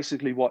that's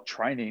basically what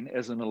training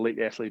as an elite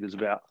athlete is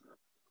about.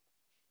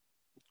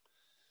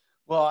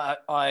 Well,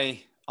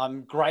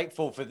 I'm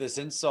grateful for this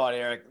insight,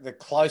 Eric. The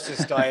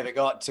closest I ever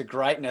got to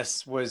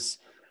greatness was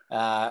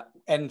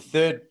in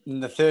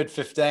the third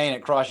 15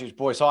 at Christchurch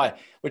Boys High,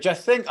 which I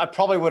think I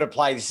probably would have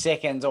played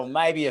second or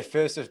maybe a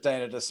first 15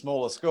 at a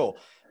smaller school.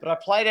 but I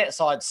played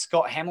outside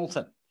Scott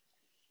Hamilton,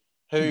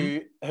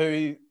 who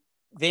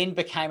then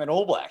became an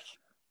All Black.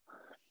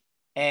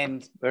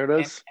 And there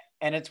it is.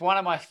 And it's one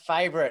of my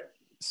favorite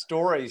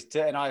stories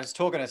and I was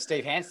talking to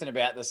Steve Hansen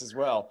about this as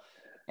well.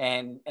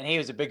 And he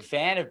was a big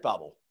fan of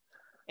bubble.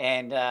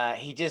 And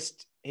he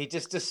just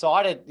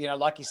decided,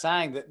 like you're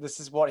saying, that this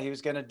is what he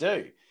was going to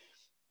do.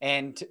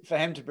 And for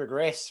him to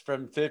progress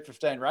from third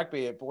 15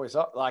 rugby at boys,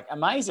 like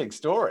amazing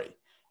story.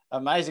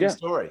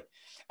 Story.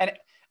 And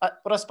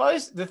but I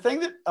suppose the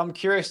thing that I'm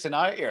curious to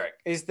know, Eric,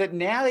 is that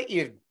now that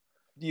you've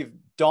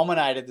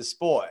dominated the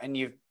sport and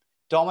you've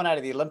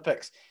dominated the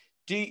Olympics,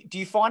 do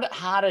you find it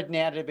harder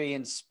now to be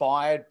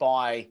inspired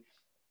by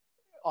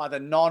either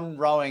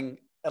non-rowing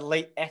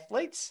elite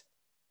athletes?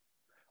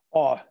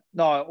 Oh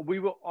no,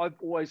 I've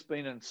always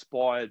been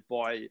inspired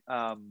by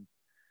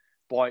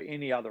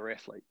any other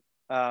athlete,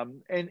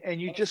 and you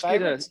any just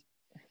favorites?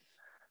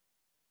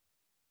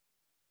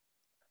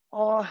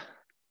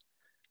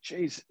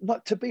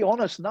 To be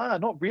honest, no,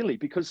 not really,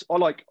 because I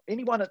like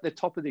anyone at the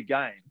top of their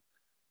game.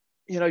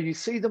 You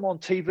see them on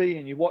TV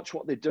and you watch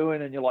what they're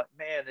doing and you're like,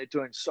 man, they're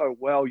doing so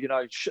well.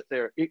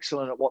 They're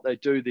excellent at what they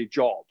do, their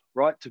job,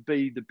 right? To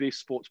be the best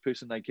sports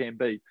person they can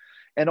be.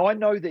 And I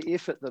know the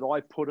effort that I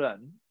put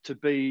in to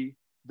be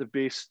the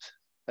best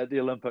at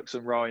the Olympics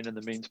and rowing in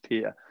the men's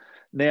pair.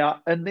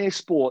 Now, in their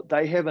sport,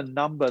 they have a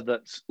number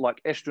that's like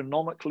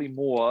astronomically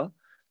more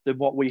than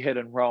what we had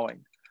in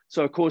rowing.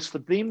 So, of course, for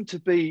them to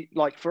be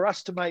like, for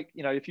us to make,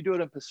 if you do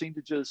it in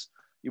percentages,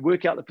 you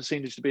work out the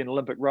percentage to be an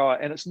Olympic rower,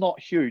 and it's not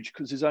huge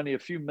because there's only a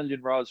few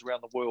million rowers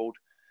around the world,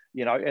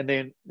 and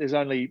then there's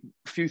only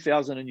a few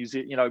thousand in New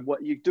Zealand,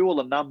 what you do all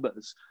the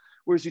numbers.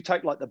 Whereas you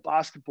take like the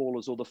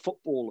basketballers or the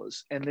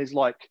footballers, and there's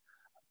like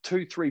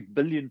 2-3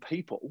 billion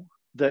people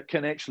that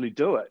can actually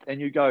do it. And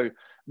you go,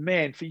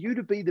 man, for you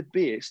to be the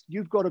best,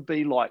 you've got to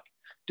be like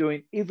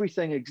doing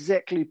everything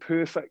exactly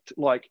perfect.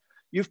 Like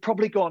you've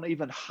probably gone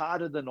even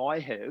harder than I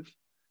have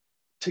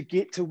to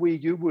get to where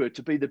you were,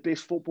 to be the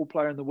best football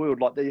player in the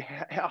world. Like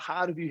how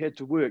hard have you had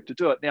to work to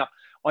do it? Now,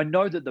 I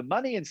know that the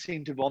money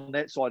incentive on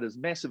that side is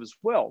massive as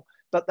well,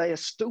 but they are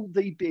still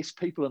the best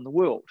people in the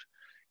world.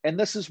 And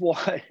this is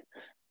why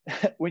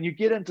when you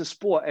get into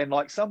sport, and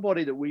like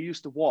somebody that we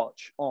used to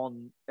watch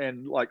on,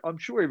 and like I'm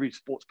sure every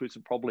sports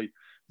person probably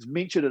has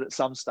mentioned it at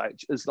some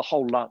stage, is the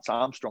whole Lance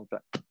Armstrong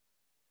thing.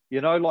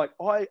 Like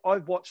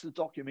I've watched the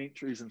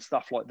documentaries and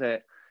stuff like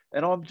that,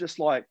 and I'm just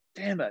like,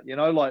 damn it,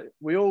 like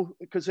we all,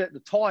 because at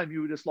the time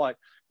you were just like,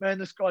 man,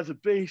 this guy's a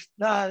beast.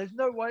 Nah, there's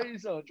no way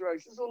he's on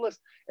drugs. There's all this.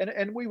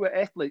 And we were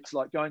athletes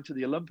like going to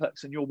the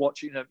Olympics, and you're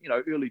watching,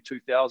 early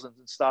 2000s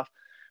and stuff,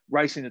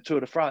 racing the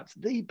Tour de France,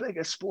 the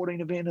biggest sporting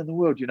event in the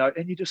world,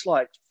 and you're just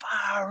like,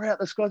 far out,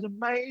 this guy's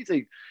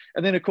amazing.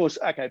 And then, of course,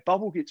 okay,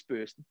 bubble gets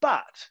burst,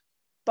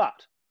 but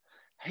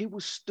he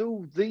was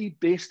still the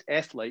best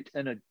athlete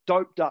in a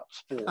doped up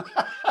sport.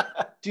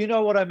 Do you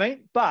know what I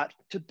mean? But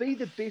to be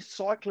the best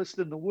cyclist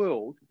in the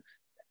world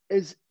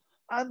is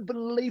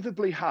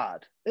unbelievably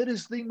hard. It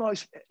is the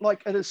most,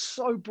 it is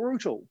so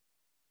brutal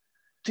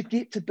to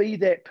get to be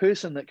that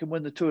person that can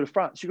win the Tour de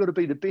France. You've got to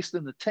be the best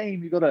in the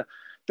team. You've got to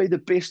be the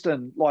best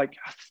in like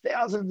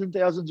thousands and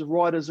thousands of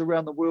riders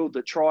around the world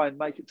that try and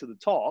make it to the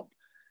top.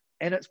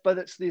 But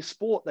it's their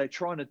sport. They're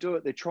trying to do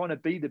it. They're trying to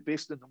be the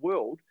best in the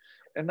world.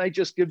 And they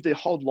just give their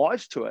whole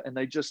lives to it. And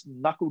they just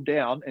knuckle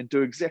down and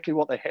do exactly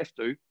what they have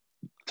to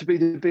be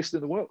the best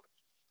in the world.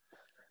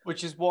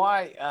 Which is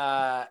why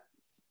I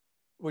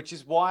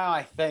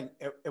think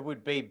it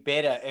would be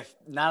better if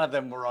none of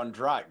them were on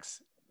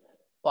drugs.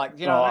 Like,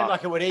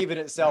 like it would even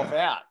itself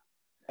out.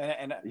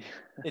 And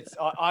it's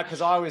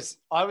because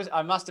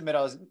I must admit,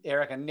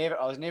 Eric,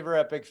 I was never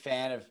a big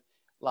fan of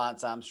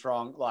Lance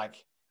Armstrong.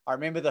 Like, I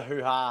remember the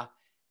hoo-ha,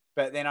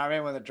 but then I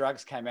remember when the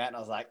drugs came out and I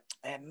was like,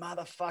 that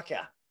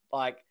motherfucker.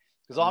 Like,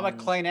 because I'm a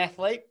clean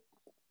athlete.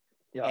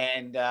 Yeah.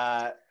 And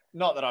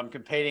not that I'm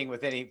competing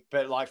with any,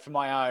 but like for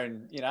my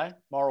own,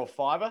 moral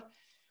fiber.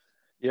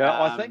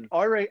 Yeah,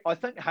 I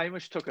think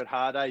Hamish took it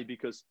hard,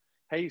 because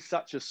he's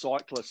such a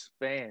cyclist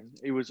fan.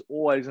 He was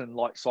always in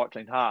like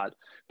cycling hard.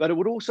 But it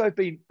would also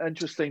be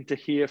interesting to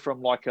hear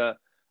from like a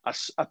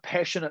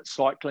passionate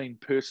cycling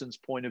person's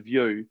point of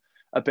view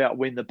about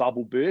when the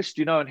bubble burst,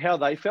 and how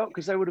they felt,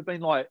 because they would have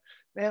been like,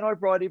 man, I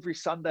ride every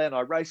Sunday and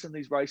I race in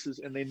these races,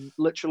 and then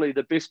literally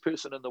the best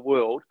person in the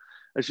world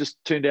has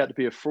just turned out to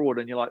be a fraud.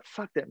 And you're like,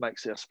 fuck, that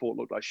makes our sport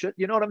look like shit.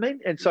 You know what I mean?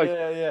 And so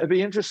I'd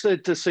be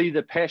interested to see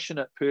the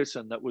passionate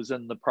person that was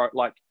in the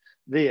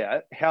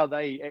how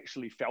they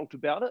actually felt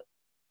about it.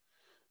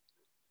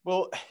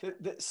 Well,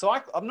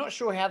 I'm not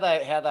sure how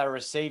they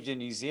received in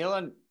New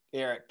Zealand,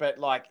 Eric, but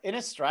like in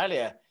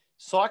Australia,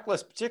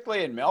 cyclists,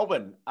 particularly in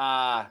Melbourne,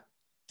 are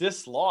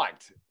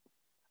disliked.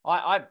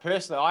 I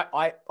personally,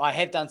 I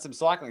have done some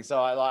cycling, so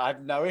I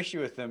have no issue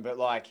with them, but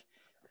like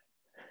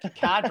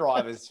car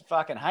drivers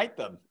fucking hate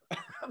them.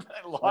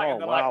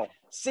 Like,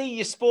 see,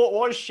 your sport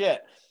was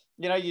shit.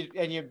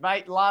 And your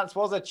mate Lance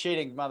was a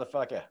cheating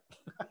motherfucker.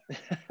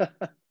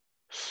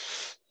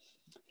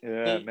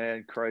 Yeah,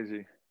 man,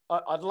 crazy.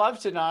 I'd love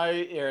to know,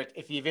 Eric,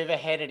 if you've ever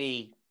had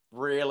any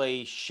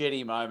really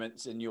shitty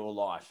moments in your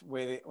life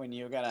when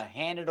you're going to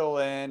hand it all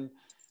in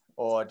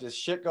or just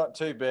shit got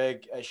too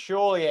big?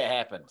 Surely it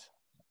happened.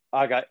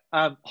 Okay.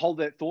 Hold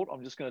that thought.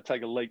 I'm just going to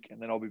take a leak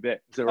and then I'll be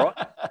back. Is that right?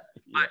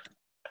 Yeah.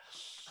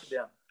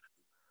 Yeah.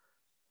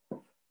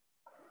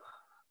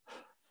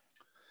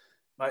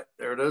 Mate,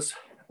 there it is.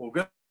 All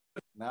good.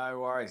 No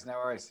worries.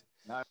 No.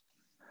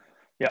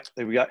 Yeah,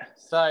 there we go.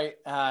 So,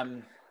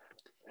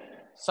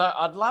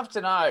 I'd love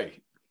to know,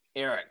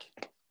 Eric,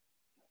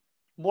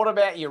 what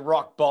about your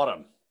rock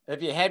bottom?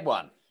 Have you had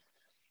one?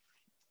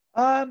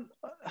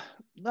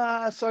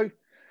 Nah, so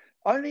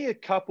only a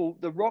couple.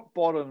 The rock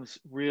bottoms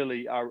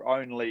really are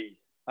only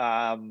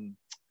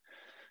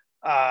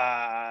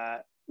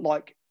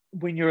like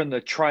when you're in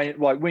the train,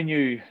 like when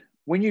you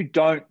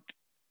don't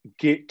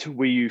get to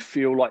where you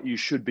feel like you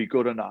should be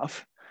good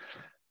enough,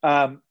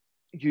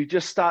 you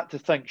just start to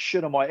think,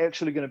 shit, am I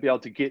actually going to be able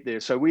to get there?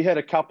 So we had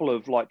a couple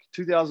of, like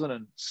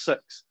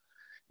 2006,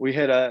 we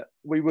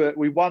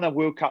won a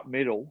World Cup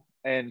medal.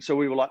 And so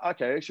we were like,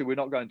 okay, actually we're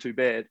not going too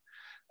bad.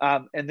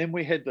 And then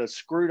we had the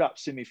screwed up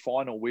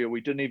semi-final where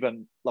we didn't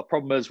even, the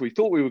problem is we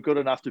thought we were good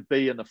enough to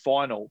be in the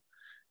final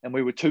and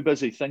we were too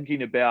busy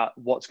thinking about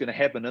what's going to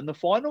happen in the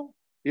final,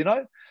 you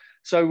know?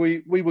 So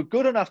we were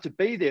good enough to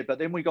be there, but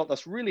then we got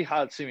this really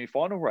hard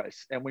semi-final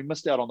race and we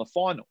missed out on the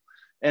final.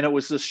 And it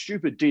was this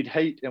stupid dead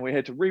heat and we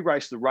had to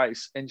re-race the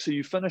race. And so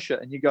you finish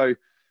it and you go,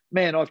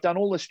 man, I've done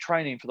all this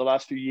training for the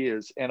last few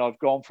years and I've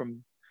gone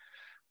from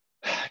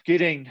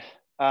getting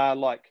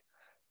like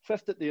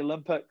 5th at the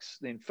Olympics,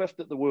 then 5th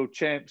at the World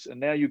Champs, and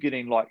now you're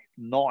getting like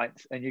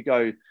 9th, and you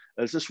go,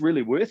 is this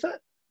really worth it?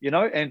 You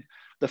know, and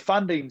the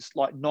funding's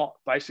like not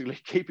basically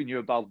keeping you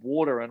above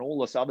water and all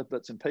this other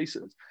bits and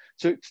pieces.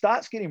 So it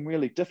starts getting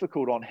really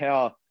difficult on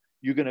how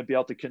you're going to be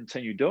able to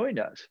continue doing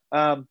it.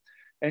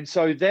 And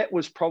so that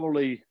was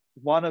probably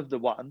one of the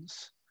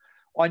ones.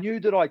 I knew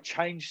that I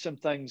changed some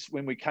things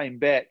when we came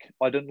back.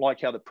 I didn't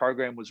like how the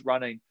program was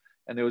running.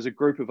 And there was a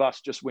group of us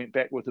just went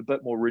back with a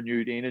bit more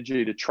renewed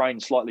energy to train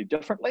slightly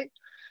differently.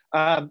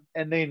 And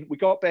then we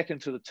got back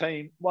into the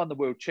team, won the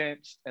World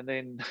Champs. And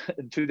then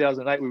in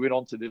 2008, we went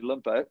on to the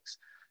Olympics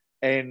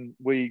and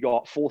we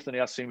got 4th in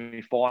our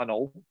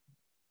semi-final.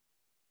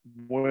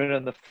 We're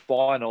in the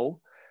final.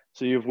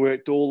 So you've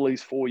worked all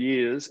these 4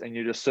 years and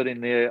you're just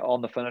sitting there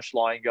on the finish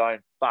line going,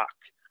 fuck.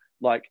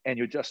 Like, and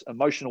you're just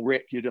emotional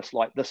wreck. You're just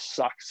like, this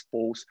sucks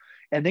balls.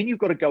 And then you've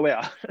got to go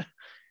out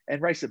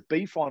and race a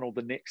B final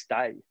the next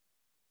day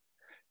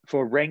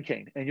for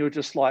ranking. And you're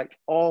just like,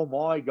 oh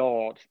my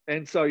God.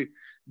 And so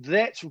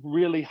that's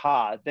really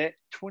hard. That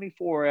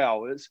 24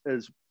 hours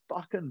is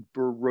fucking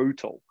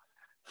brutal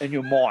in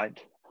your mind.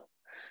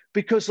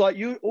 Because like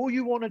all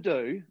you want to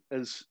do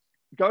is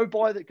go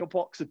buy the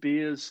box of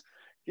beers,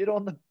 get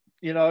on the,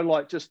 you know,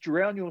 like just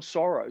drown your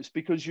sorrows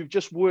because you've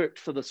just worked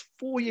for this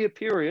 4-year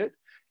period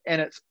and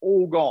it's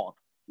all gone.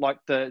 Like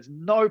there's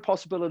no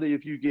possibility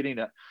of you getting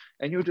it.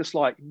 And you're just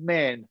like,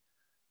 man,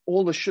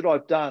 all the shit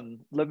I've done,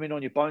 living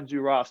on your bones,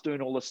 your ass,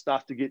 doing all this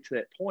stuff to get to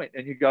that point.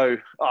 And you go,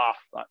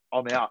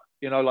 I'm out,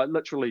 you know, like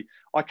literally,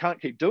 I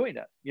can't keep doing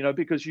it, you know,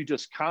 because you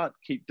just can't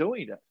keep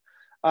doing it.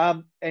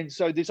 And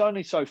so there's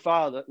only so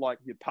far that like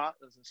your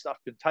partners and stuff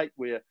can take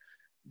where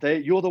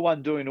you're the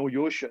one doing all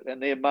your shit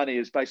and their money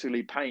is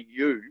basically paying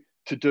you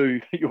to do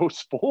your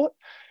sport.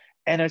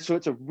 And so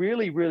it's a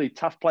really, really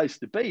tough place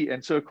to be.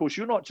 And so, of course,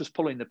 you're not just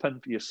pulling the pin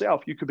for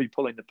yourself. You could be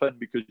pulling the pin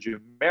because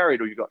you're married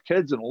or you've got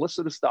kids and all this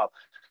sort of stuff.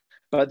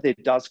 But there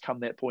does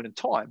come that point in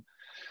time.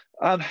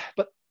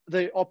 But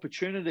the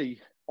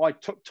opportunity, I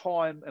took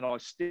time and I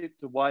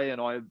stepped away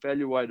and I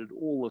evaluated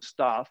all the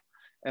stuff.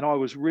 And I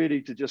was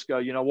ready to just go,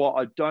 you know what,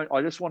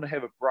 I just want to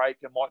have a break.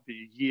 It might be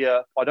a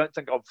year. I don't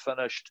think I've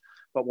finished,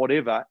 but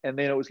whatever. And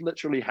then it was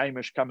literally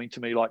Hamish coming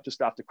to me like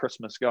just after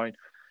Christmas going,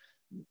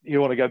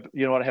 you want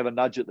to have a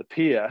nudge at the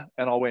pier?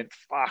 And I went,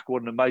 fuck,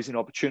 what an amazing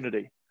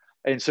opportunity.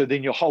 And so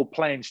then your whole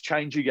plans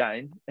change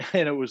again.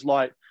 And it was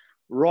like,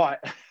 right,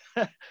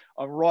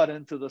 I'm right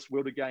into this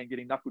world again,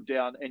 getting knuckled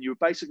down. And you're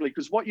basically,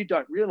 because what you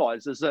don't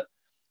realize is that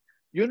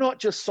you're not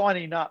just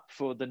signing up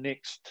for the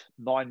next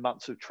 9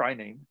 months of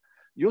training,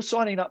 you're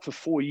signing up for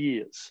 4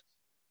 years.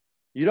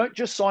 You don't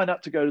just sign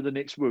up to go to the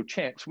next World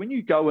Champs. When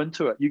you go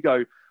into it, you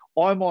go,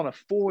 I'm on a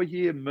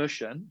 4-year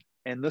mission,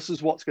 and this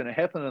is what's going to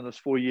happen in this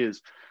 4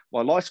 years.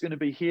 My life's going to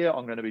be here.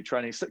 I'm going to be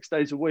training 6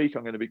 days a week.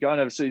 I'm going to be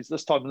going overseas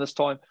this time and this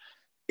time.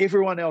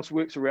 Everyone else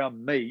works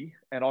around me,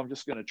 and I'm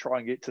just going to try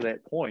and get to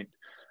that point.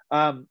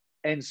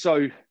 And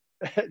so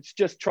it's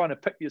just trying to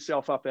pick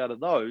yourself up out of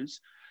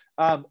those.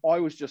 I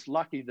was just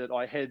lucky that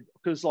I had,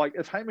 because like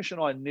if Hamish and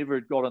I never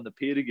had got on the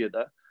pair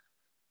together,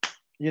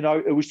 you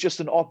know, it was just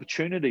an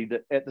opportunity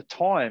that at the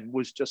time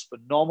was just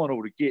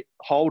phenomenal to get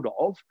hold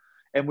of.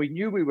 And we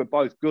knew we were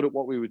both good at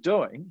what we were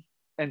doing.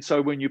 And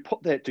so when you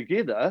put that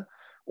together,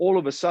 all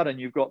of a sudden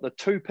you've got the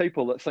two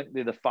people that think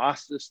they're the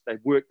fastest, they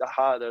work the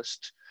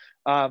hardest,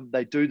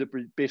 they do the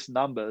best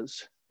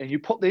numbers, and you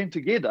put them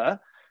together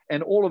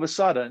and all of a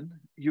sudden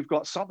you've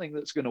got something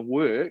that's going to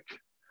work.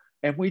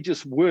 And we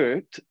just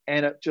worked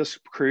and it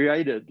just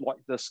created like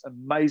this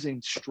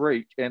amazing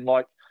streak. And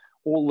like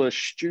all the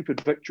stupid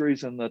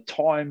victories and the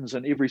times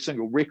and every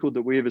single record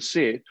that we ever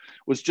set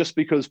was just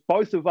because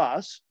both of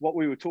us, what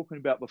we were talking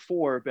about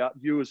before, about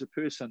you as a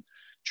person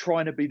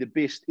trying to be the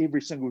best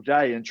every single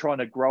day and trying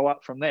to grow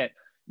up from that.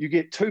 You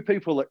get two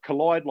people that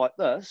collide like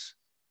this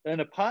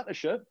in a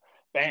partnership,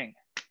 bang.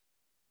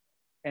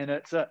 And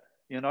it's it.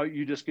 You know,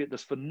 you just get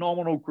this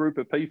phenomenal group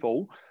of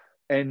people.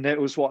 And that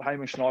was what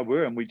Hamish and I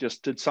were. And we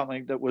just did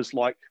something that was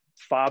like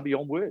far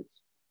beyond words.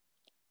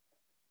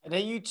 And are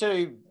you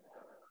two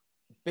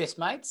best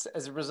mates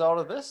as a result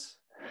of this?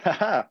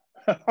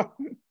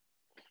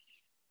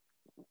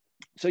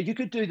 So you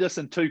could do this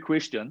in 2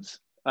 questions,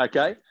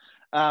 okay?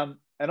 And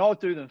I'll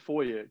do them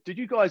for you. Did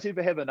you guys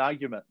ever have an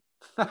argument?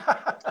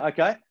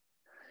 Okay.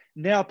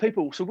 Now,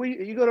 people, so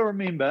you got to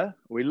remember,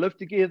 we lived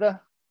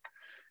together.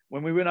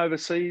 When we went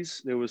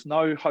overseas, there was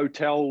no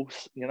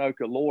hotels, you know,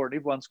 galore, and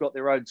everyone's got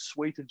their own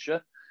suite and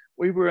shit.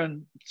 We were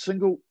in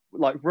single,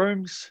 like,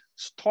 rooms,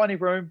 tiny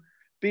room,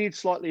 beds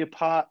slightly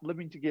apart,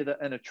 living together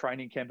in a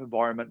training camp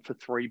environment for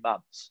 3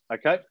 months,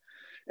 okay?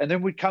 And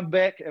then we'd come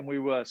back and we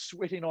were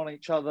sweating on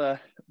each other,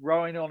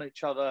 rowing on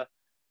each other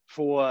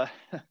for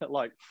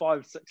like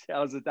 5-6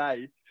 hours a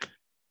day,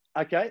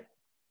 okay?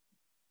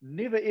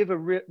 Never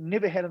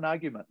had an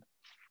argument.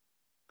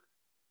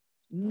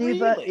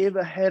 Never, Really?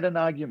 ever had an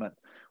argument.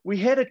 We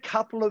had a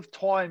couple of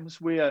times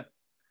where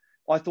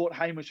I thought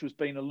Hamish was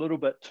being a little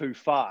bit too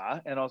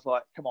far, and I was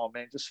like, come on,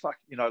 man, just fuck,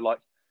 you know, like,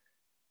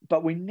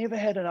 but we never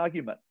had an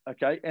argument,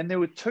 okay? And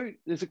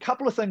there's a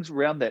couple of things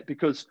around that,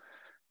 because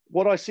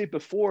what I said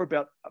before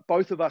about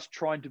both of us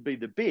trying to be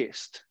the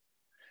best,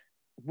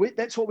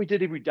 that's what we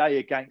did every day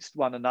against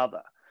one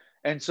another.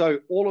 And so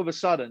all of a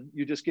sudden,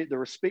 you just get the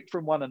respect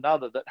from one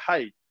another that,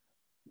 hey,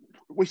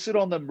 we sit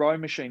on the row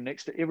machine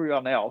next to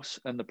everyone else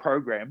in the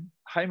program.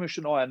 Hamish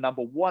and I are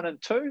number 1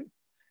 and 2,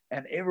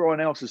 and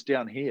everyone else is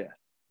down here,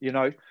 you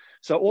know?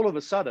 So all of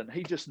a sudden,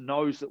 he just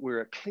knows that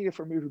we're clear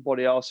from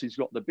everybody else. He's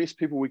got the best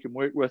people we can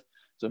work with.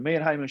 So me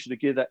and Hamish are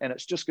together, and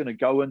it's just going to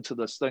go into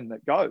this thing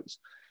that goes.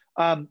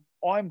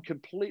 I'm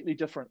completely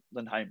different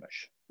than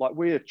Hamish. Like,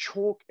 we're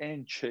chalk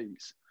and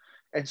cheese.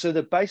 And so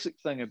the basic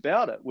thing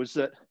about it was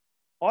that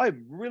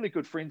I'm really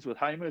good friends with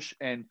Hamish,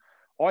 and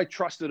I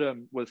trusted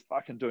him with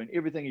fucking doing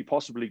everything he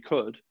possibly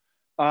could.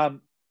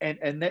 And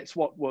that's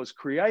what was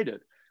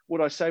created.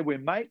 Would I say we're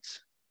mates?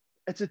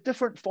 It's a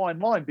different fine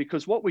line,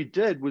 because what we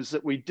did was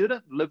that we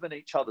didn't live in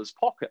each other's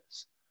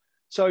pockets.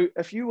 So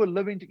if you were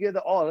living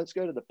together, oh, let's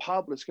go to the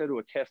pub, let's go to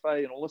a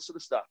cafe and all this sort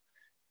of stuff.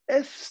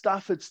 If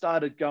stuff had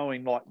started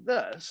going like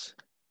this,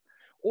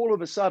 all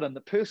of a sudden,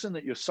 the person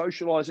that you're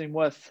socializing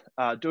with,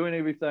 doing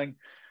everything,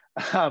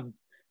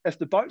 if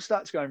the boat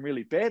starts going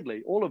really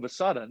badly, all of a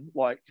sudden,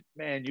 like,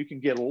 man, you can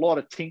get a lot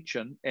of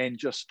tension, and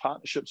just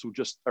partnerships will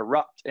just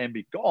erupt and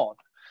be gone.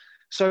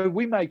 So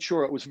we made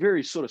sure it was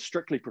very sort of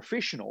strictly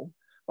professional.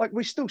 Like,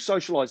 we still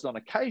socialized on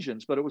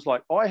occasions, but it was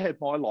like, I had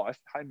my life,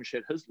 Hamish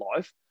had his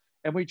life.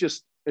 And we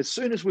just, as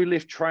soon as we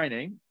left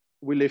training,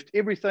 we left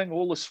everything,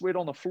 all the sweat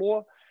on the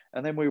floor,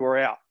 and then we were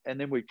out. And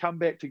then we'd come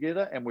back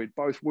together, and we'd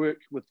both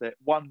work with that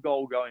one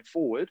goal going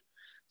forward.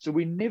 So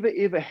we never,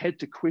 ever had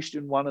to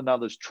question one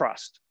another's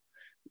trust.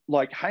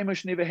 Like,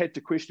 Hamish never had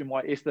to question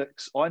my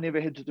ethics. I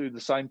never had to do the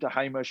same to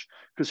Hamish,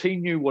 because he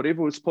knew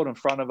whatever was put in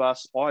front of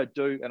us, I'd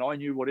do, and I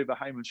knew whatever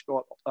Hamish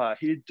got,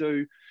 he'd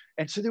do.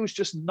 And so there was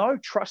just no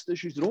trust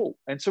issues at all.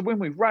 And so when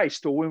we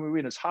raced, or when we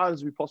went as hard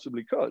as we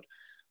possibly could,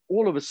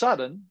 all of a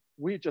sudden,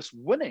 we're just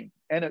winning.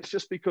 And it's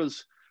just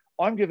because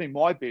I'm giving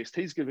my best,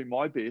 he's giving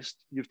my best.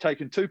 You've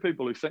taken 2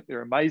 people who think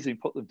they're amazing,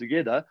 put them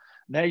together.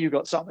 Now you've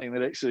got something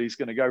that actually is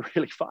going to go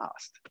really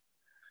fast.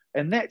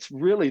 And that's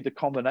really the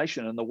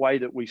combination and the way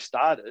that we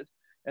started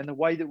and the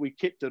way that we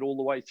kept it all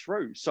the way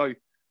through. So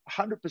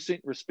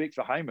 100% respect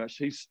for Hamish.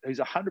 He's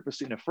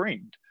 100% a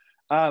friend.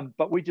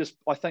 But we just,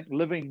 I think,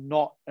 living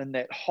not in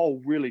that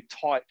whole really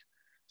tight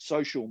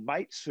social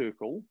mate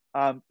circle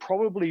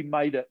probably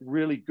made it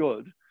really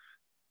good,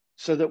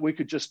 so that we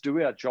could just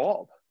do our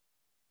job.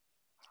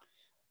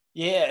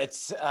 Yeah,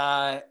 it's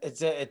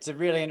a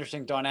really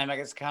interesting dynamic.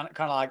 It's kind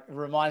of like, it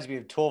reminds me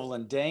of Torval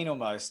and Dean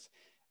almost.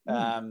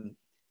 And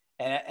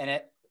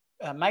it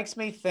makes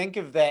me think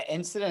of that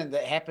incident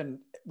that happened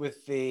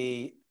with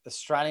the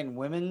Australian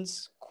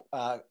women's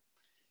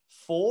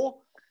 4.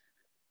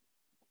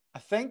 I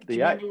think. Do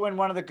you remember when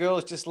one of the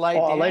girls just laid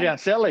down? Lay down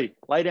Sally,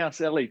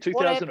 2004.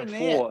 What happened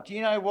there? Do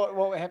you know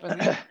what happened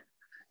there?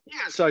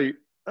 Yeah, so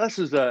this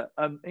is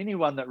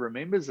anyone that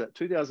remembers it,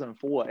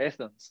 2004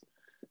 Athens.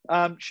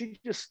 She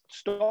just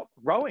stopped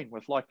rowing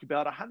with like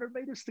about 100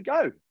 meters to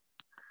go.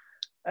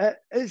 It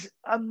is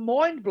a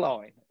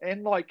mind-blowing,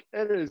 and like,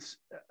 it is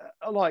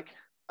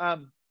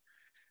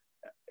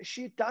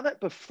she had done it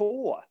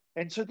before.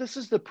 And so this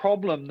is the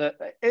problem, that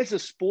as a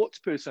sports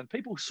person,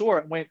 people saw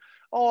it and went,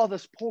 oh,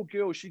 this poor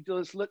girl, she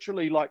just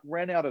literally like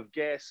ran out of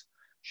gas.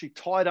 She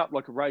tied up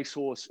like a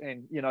racehorse,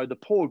 and, you know, the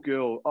poor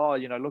girl, oh,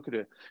 you know, look at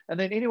her. And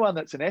then anyone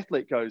that's an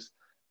athlete goes,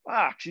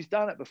 fuck, she's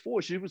done it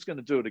before, she was going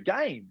to do it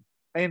again.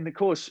 And of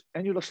course,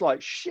 and you're just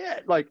like,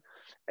 shit, like,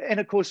 And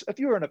of course, if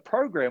you're in a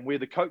program where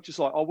the coach is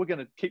like, oh, we're going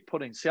to keep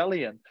putting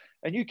Sally in,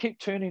 and you keep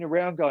turning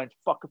around going,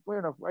 fuck, if we're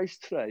in a race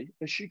today,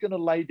 is she going to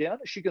lay down?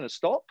 Is she going to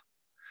stop?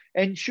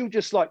 And she'll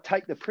just like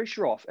take the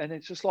pressure off. And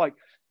it's just like,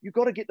 you've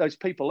got to get those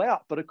people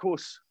out. But of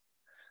course,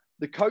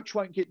 the coach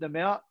won't get them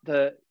out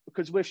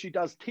because if she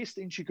does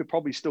testing, she could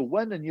probably still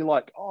win. And you're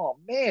like, oh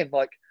man,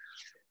 like,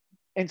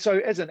 and so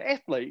as an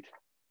athlete,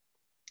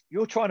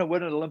 you're trying to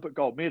win an Olympic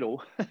gold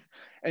medal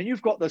and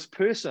you've got this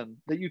person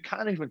that you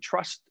can't even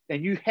trust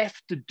and you have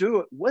to do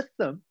it with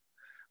them.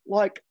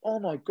 Like, oh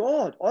my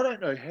God, I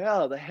don't know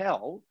how the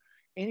hell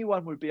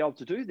anyone would be able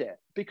to do that,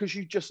 because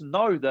you just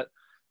know that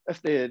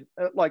if they're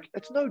like,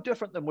 it's no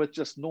different than with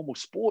just normal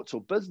sports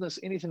or business,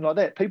 anything like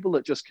that. People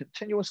that just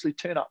continuously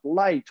turn up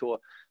late or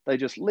they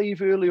just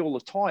leave early all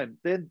the time,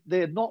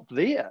 they're not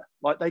there.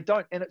 Like they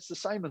don't, and it's the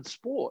same in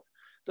sport.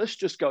 This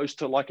just goes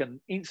to like an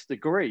nth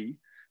degree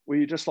where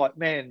you're just like,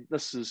 man,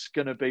 this is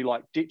going to be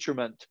like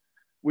detriment.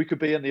 We could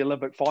be in the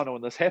Olympic final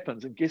and this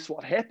happens. And guess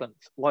what happens?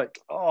 Like,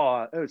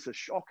 oh, it's a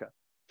shocker.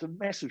 It's a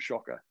massive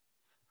shocker.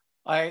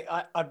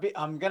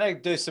 I'm going to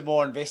do some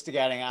more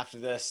investigating after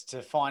this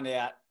to find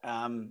out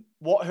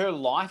what her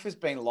life has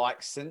been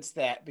like since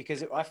that,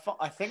 because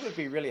I think it would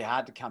be really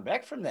hard to come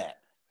back from that.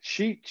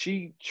 She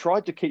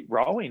tried to keep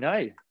rowing,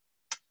 eh?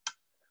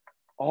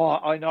 Oh,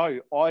 I know.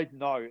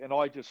 And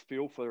I just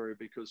feel for her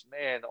because,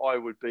 man, I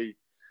would be,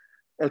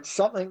 it's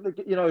something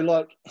that, you know,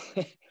 like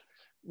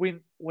when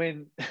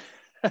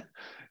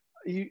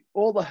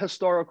all the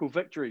historical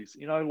victories,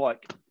 you know,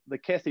 like the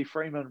Kathy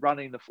Freeman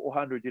running the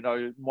 400, you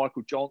know,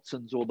 Michael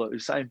Johnson's or the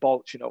Usain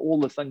Bolt's, you know, all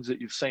the things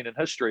that you've seen in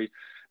history,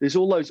 there's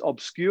all those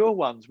obscure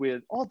ones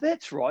where, oh,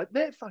 that's right,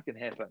 that fucking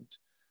happened.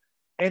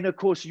 And of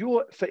course,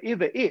 you're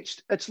forever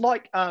etched. It's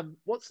like,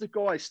 what's the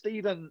guy, is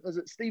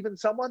it Stephen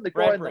someone? The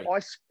Bradbury. guy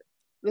in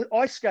the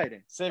ice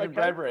skating. Stephen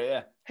Bradbury,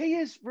 yeah. He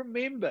is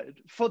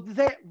remembered for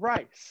that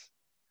race.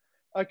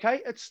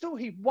 Okay, it's still,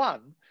 he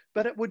won,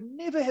 but it would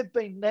never have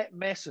been that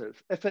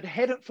massive if it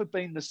hadn't for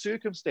been the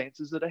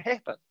circumstances that have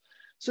happened.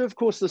 So of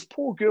course, this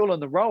poor girl in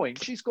the rowing,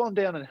 she's gone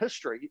down in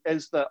history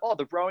as the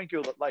rowing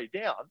girl that laid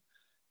down.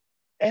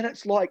 And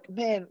it's like,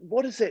 man,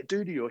 what does that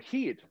do to your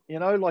head? You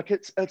know, like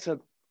it's a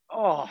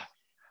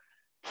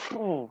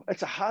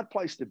hard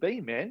place to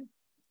be, man.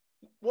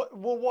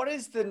 What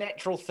is the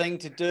natural thing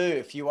to do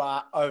if you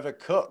are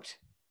overcooked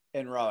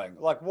in rowing?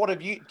 Like,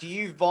 do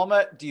you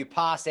vomit? Do you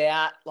pass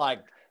out?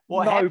 Like,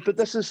 what happens? But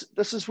this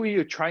is where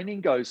your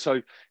training goes.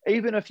 So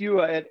even if you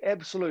are at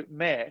absolute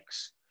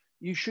max,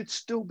 you should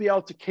still be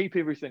able to keep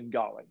everything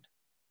going.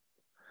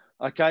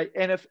 Okay.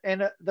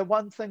 And the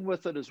one thing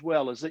with it as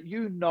well is that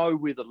you know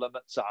where the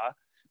limits are.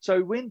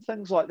 So when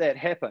things like that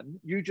happen,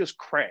 you just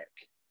crack.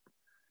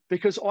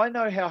 Because I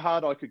know how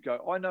hard I could go.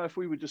 I know if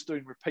we were just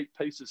doing repeat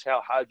pieces,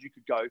 how hard you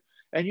could go.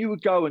 And you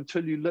would go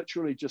until you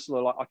literally just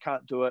were like, I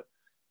can't do it.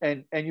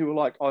 And you were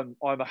like, I'm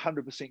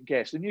 100%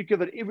 gassed. And you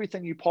give it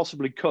everything you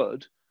possibly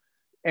could.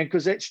 And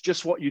because that's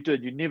just what you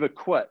did. You never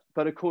quit.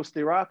 But of course,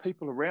 there are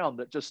people around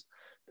that just,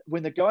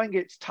 when the going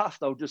gets tough,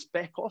 they'll just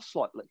back off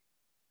slightly.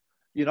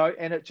 You know,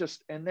 and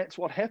that's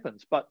what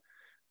happens. But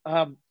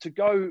to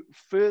go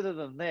further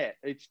than that,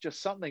 it's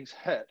just something's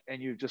hit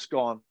and you've just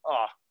gone,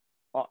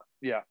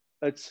 yeah.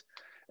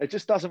 It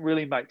just doesn't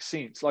really make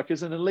sense. Like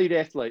as an elite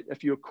athlete,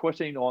 if you're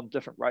quitting on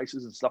different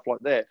races and stuff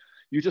like that,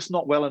 you're just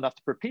not well enough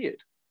to prepare.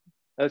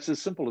 It's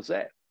as simple as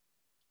that.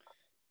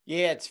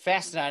 Yeah, it's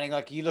fascinating.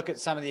 Like you look at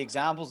some of the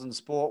examples in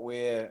sport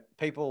where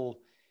people,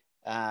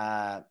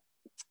 like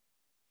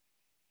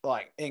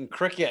in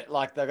cricket,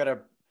 like they've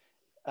got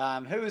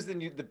who was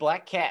the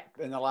black cap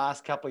in the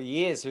last couple of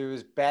years who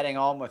was batting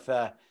on with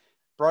a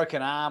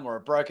broken arm or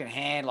a broken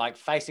hand, like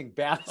facing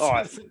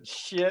bouncers and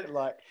shit,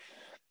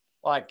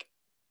 like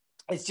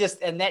it's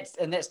just, and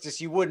that's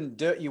just, you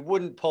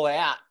wouldn't pull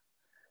out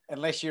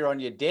unless you're on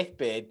your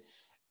deathbed,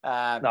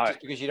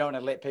 just because you don't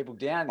want to let people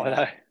down. You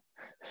know?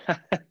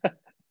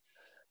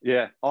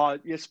 Yeah.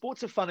 Yeah.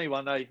 Sport's a funny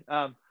one, eh?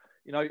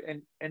 You know,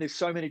 and there's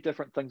so many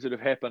different things that have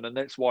happened. And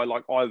that's why,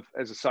 like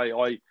as I say,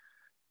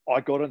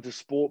 I got into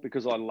sport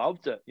because I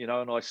loved it, you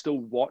know, and I still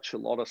watch a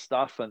lot of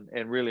stuff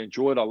and really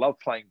enjoy it. I love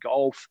playing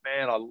golf,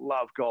 man. I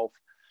love golf.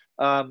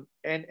 And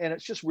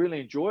it's just really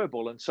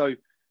enjoyable. And so,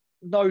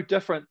 no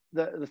different.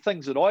 The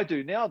things that I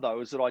do now, though,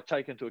 is that I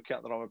take into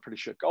account that I'm a pretty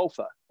shit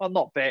golfer. I'm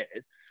not bad,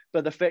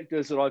 but the fact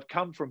is that I've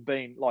come from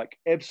being like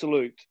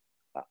absolute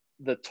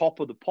the top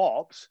of the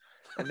pops,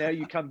 and now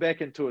you come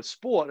back into a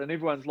sport, and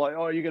everyone's like,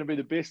 "Oh, you're going to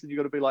be the best," and you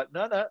got to be like,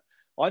 "No,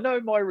 I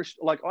know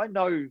I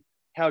know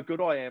how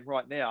good I am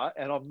right now,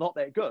 and I'm not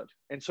that good,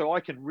 and so I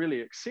can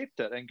really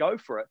accept it and go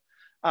for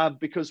it,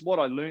 because what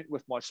I learned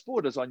with my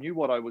sport is I knew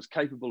what I was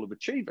capable of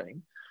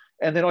achieving."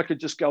 And then I could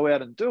just go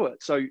out and do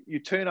it. So you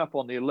turn up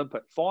on the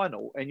Olympic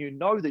final and you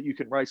know that you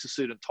can race a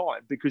certain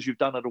time because you've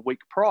done it a week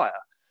prior.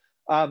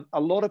 A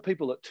lot of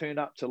people that turn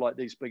up to like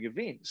these big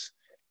events,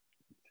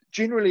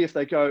 generally if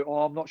they go,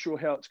 oh, I'm not sure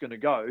how it's going to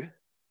go,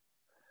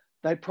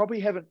 they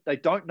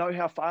don't know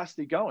how fast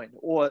they're going.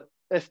 Or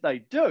if they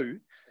do,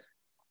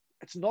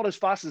 it's not as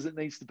fast as it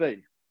needs to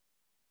be.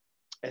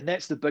 And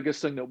that's the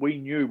biggest thing that we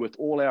knew with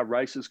all our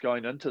races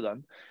going into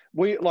them.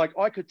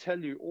 I could tell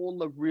you all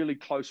the really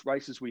close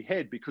races we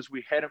had because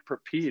we hadn't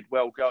prepared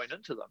well going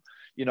into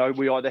them.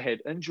 We either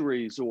had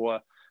injuries or,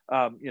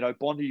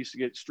 Bondi used to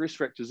get stress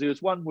fractures. There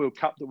was one World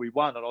Cup that we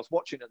won, and I was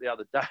watching it the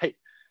other day,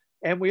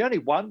 and we only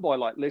won by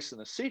like less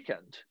than a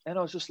second. And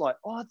I was just like,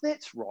 oh,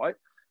 that's right.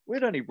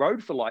 We'd only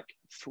rode for like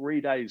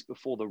 3 days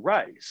before the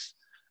race.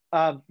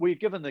 We'd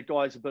given the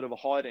guys a bit of a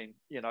hiding,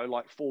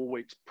 like 4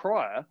 weeks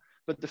prior.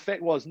 But the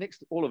fact was,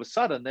 all of a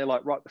sudden, they're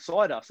like right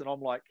beside us. And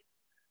I'm like,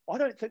 I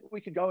don't think we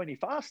can go any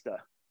faster.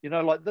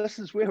 This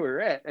is where we're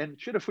at. And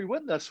if we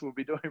win this, we'll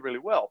be doing really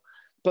well.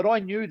 But I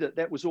knew that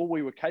that was all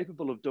we were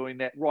capable of doing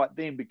that right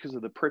then because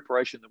of the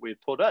preparation that we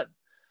had put in.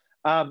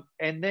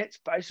 And that's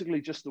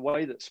basically just the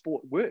way that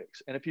sport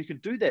works. And if you can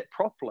do that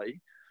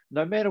properly,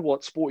 no matter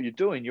what sport you're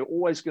doing, you're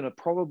always going to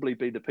probably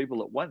be the people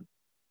that win.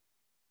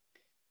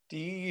 Do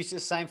you use the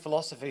same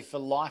philosophy for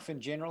life in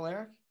general,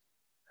 Eric?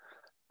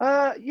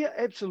 Yeah,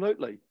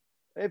 absolutely.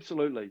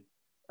 Absolutely.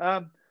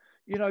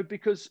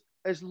 Because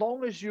as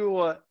long as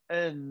you're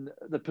in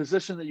the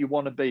position that you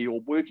want to be or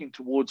working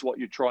towards what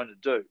you're trying to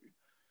do,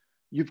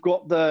 you've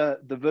got the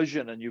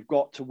vision and you've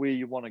got to where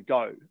you want to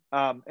go.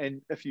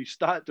 And if you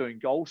start doing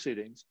goal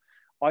settings,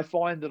 I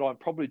find that I'm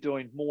probably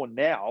doing more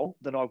now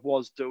than I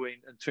was doing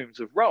in terms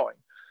of rowing.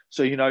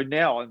 So,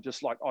 now I'm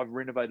just like, I've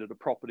renovated a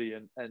property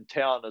in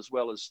town as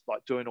well as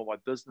like doing all my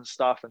business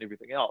stuff and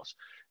everything else.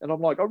 And I'm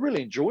like, I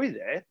really enjoy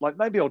that. Like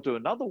maybe I'll do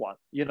another one,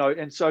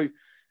 and so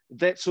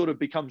that sort of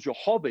becomes your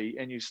hobby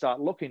and you start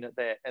looking at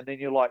that. And then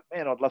you're like,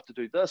 man, I'd love to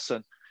do this.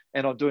 And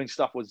I'm doing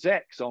stuff with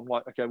Zach. So I'm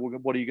like, okay, well,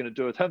 what are you going to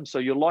do with him? So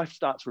your life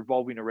starts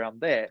revolving around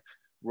that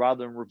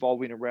rather than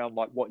revolving around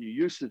like what you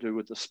used to do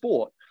with the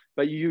sport.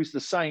 But you use the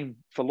same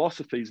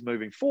philosophies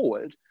moving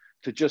forward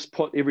to just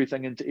put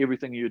everything into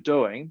everything you're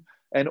doing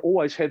and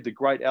always have the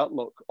great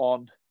outlook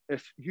on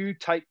if you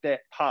take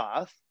that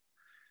path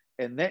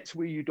and that's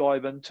where you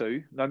dive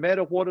into, no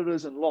matter what it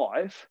is in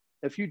life,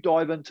 if you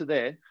dive into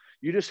that,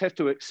 you just have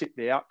to accept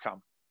the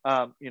outcome.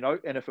 And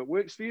if it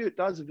works for you, it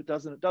does. If it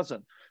doesn't, it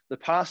doesn't. The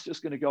path's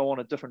just going to go on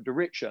a different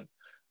direction.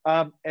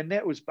 And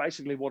that was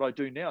basically what I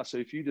do now. So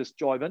if you just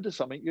dive into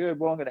something, I'm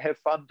going to have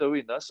fun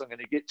doing this. I'm going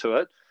to get to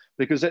it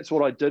because that's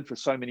what I did for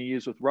so many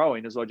years with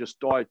rowing is I just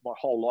dived my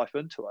whole life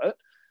into it.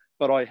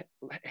 But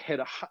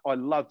I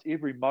loved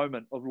every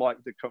moment of like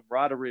the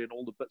camaraderie and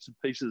all the bits and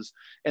pieces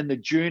and the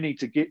journey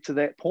to get to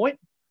that point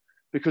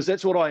because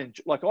that's what I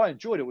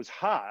enjoyed. It was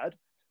hard.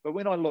 But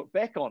when I look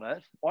back on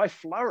it, I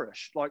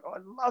flourished. Like I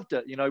loved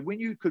it. When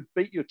you could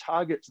beat your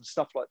targets and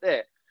stuff like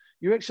that,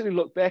 you actually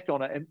look back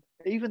on it. And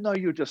even though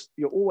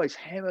you're always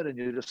hammered and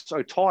you're just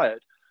so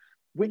tired,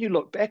 when you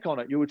look back on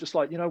it, you were just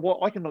like, you know what?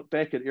 I can look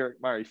back at Eric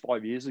Murray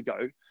 5 years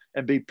ago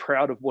and be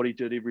proud of what he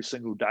did every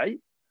single day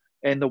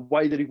and the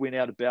way that he went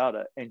out about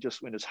it and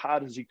just went as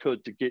hard as he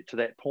could to get to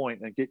that point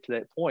and get to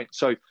that point.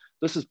 So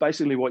this is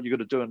basically what you got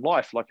to do in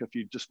life. Like if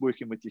you're just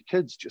working with your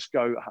kids, just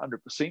go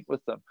 100%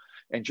 with them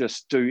and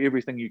just do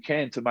everything you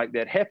can to make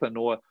that happen.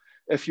 Or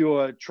if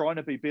you're trying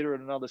to be better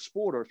at another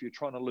sport, or if you're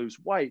trying to lose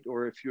weight,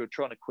 or if you're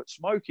trying to quit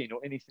smoking or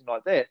anything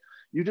like that,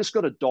 you just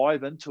got to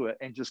dive into it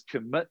and just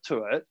commit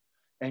to it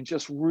and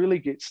just really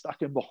get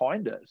stuck in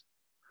behind it.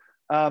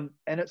 And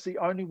it's the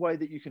only way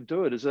that you can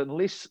do it is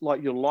unless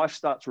like your life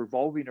starts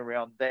revolving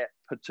around that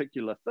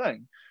particular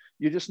thing,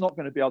 you're just not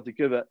going to be able to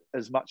give it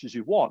as much as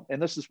you want.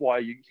 And this is why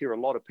you hear a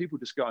lot of people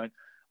just going,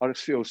 I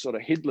just feel sort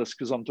of headless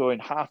because I'm doing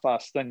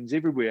half-assed things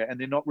everywhere and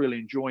they're not really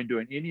enjoying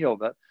doing any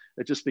of it.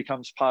 It just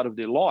becomes part of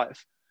their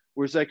life.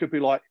 Whereas they could be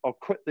like, I'll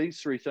quit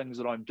these 3 things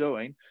that I'm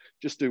doing,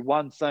 just do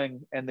one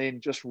thing and then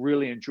just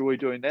really enjoy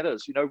doing that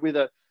is,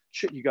 whether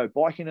you go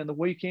biking in the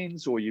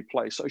weekends or you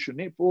play social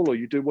netball or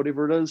you do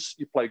whatever it is,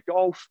 you play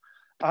golf.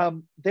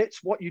 That's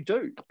what you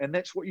do. And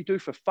that's what you do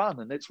for fun.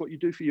 And that's what you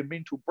do for your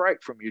mental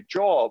break from your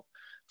job,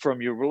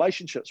 from your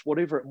relationships,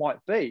 whatever it might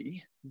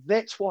be.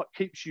 That's what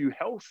keeps you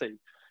healthy.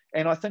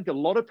 And I think a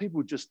lot of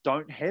people just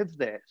don't have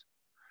that.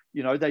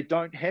 They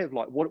don't have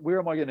like, where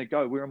am I going to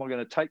go? Where am I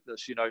going to take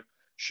this?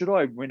 Should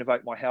I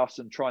renovate my house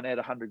and try and add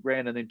 100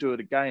 grand and then do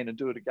it again and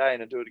do it again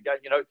and do it again?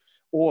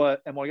 Or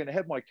am I going to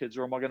have my kids,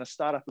 or am I going to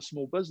start up a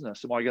small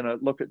business? Am I going to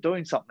look at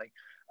doing something?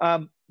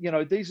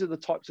 These are the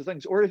types of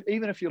things. Or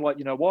even if you're like,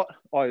 you know what,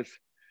 I've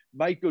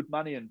made good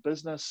money in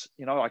business.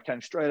 I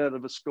came straight out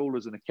of a school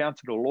as an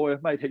accountant or lawyer,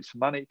 made heaps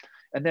of money.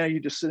 And now you're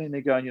just sitting there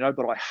going,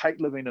 but I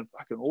hate living in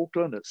fucking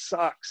Auckland. It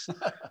sucks.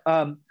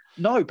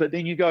 No, but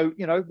then you go,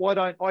 why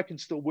don't I can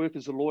still work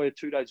as a lawyer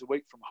 2 days a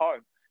week from home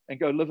and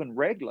go live in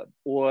Raglan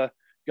or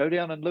go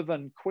down and live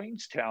in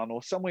Queenstown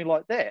or somewhere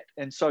like that.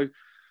 And so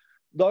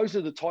those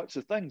are the types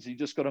of things you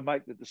just got to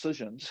make the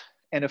decisions.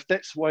 And if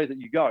that's the way that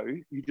you go,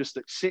 you just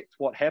accept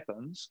what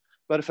happens.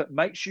 But if it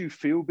makes you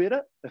feel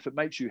better, if it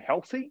makes you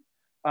healthy,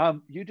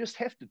 you just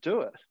have to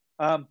do it.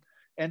 And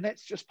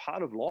that's just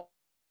part of life.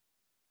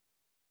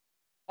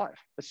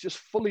 It's just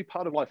fully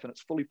part of life and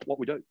it's fully what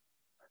we do.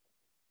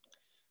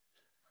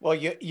 Well,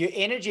 your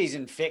energy is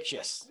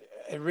infectious.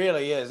 It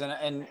really is.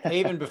 And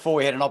even before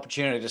we had an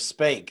opportunity to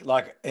speak,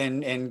 like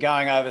in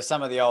going over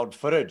some of the old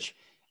footage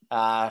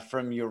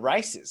from your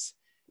races,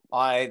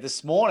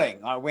 this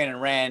morning I went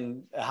and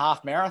ran a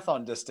half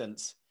marathon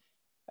distance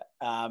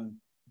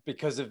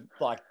because of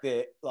like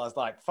I was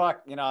like,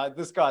 fuck,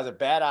 this guy's a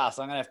badass.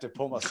 I'm gonna have to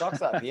pull my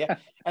socks up here.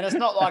 And it's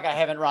not like I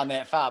haven't run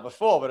that far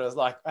before, but it was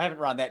like I haven't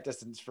run that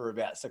distance for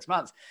about 6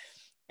 months.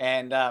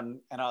 And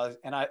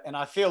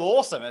I feel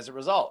awesome as a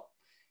result.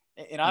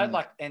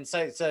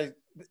 So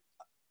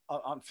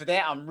for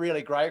that, I'm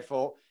really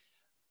grateful.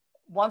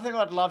 One thing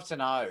I'd love to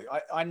know,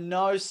 I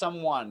know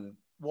someone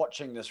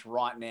watching this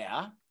right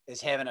now is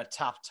having a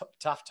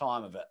tough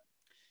time of it.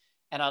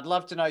 And I'd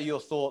love to know your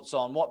thoughts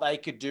on what they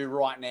could do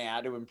right now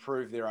to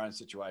improve their own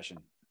situation.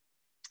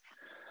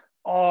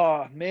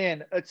 Oh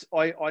man,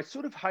 I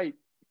sort of hate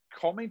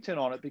commenting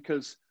on it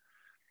because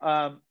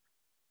the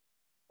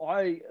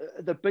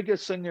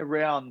biggest thing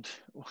around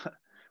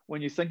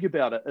when you think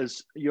about it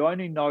is you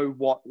only know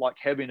what like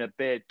having a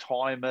bad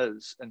time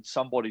is in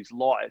somebody's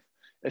life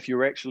if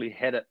you actually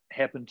had it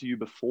happen to you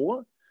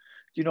before.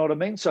 Do you know what I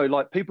mean? So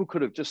like people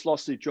could have just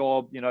lost their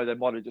job, they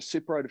might have just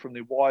separated from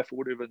their wife or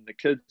whatever, and the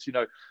kids,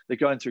 they're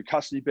going through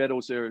custody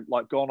battles, they're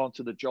like gone on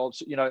to the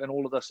jobs, and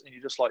all of this, and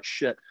you're just like,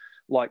 shit,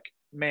 like,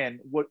 man,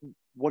 what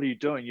are you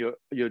doing? You're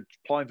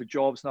applying for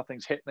jobs,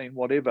 nothing's happening,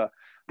 whatever.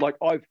 Like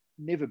I've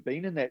never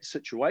been in that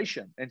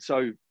situation. And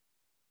so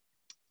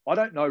I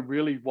don't know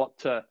really what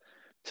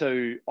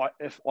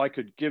if I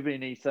could give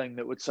anything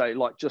that would say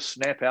like, just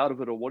snap out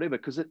of it or whatever,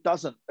 because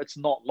it's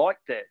not like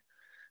that.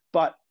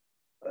 But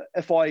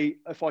if I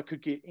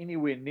could get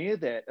anywhere near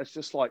that, it's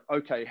just like,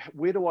 okay,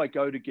 where do I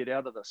go to get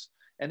out of this?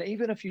 And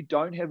even if you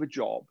don't have a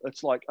job,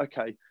 it's like,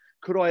 okay,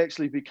 could I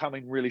actually be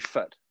becoming really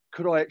fit?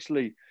 Could I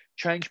actually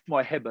change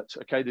my habits?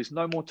 Okay, there's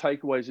no more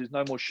takeaways, there's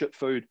no more shit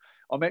food.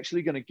 I'm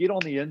actually going to get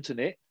on the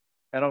internet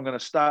and I'm going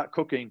to start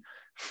cooking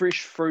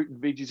fresh fruit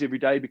and veggies every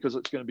day because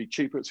it's going to be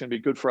cheaper, it's going to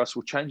be good for us,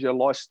 we'll change our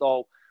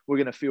lifestyle, we're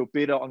going to feel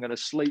better, I'm going to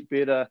sleep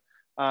better,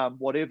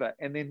 whatever.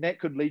 And then that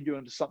could lead you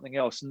into something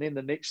else, and then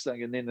the next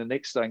thing, and then the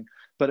next thing.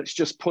 But it's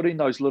just putting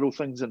those little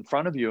things in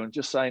front of you and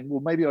just saying,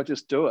 well, maybe I'll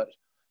just do it.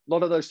 A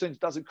lot of those things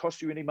doesn't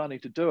cost you any money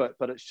to do it,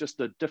 but it's just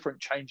a different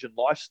change in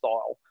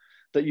lifestyle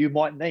that you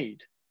might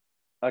need.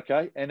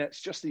 Okay. And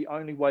it's just the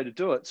only way to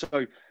do it.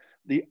 So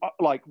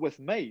like with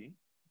me,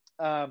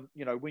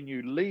 when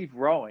you leave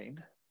rowing,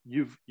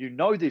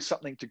 there's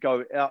something to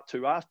go out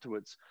to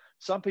afterwards.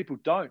 Some people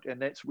don't.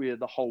 And that's where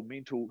the whole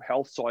mental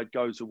health side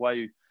goes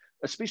away,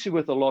 especially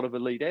with a lot of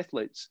elite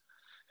athletes.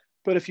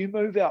 But if you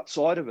move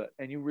outside of it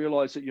and you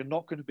realize that you're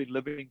not going to be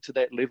living to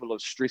that level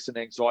of stress and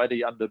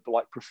anxiety under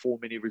like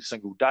performing every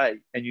single day,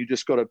 and you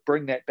just got to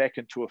bring that back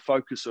into a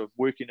focus of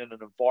working in an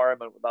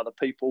environment with other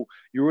people,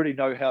 you already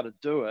know how to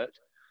do it.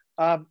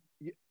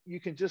 You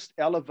can just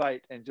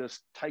elevate and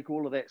just take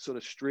all of that sort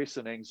of stress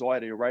and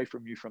anxiety away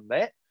from you from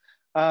that.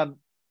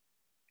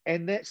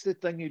 And that's the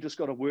thing you just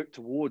got to work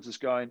towards, is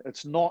going,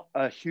 it's not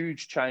a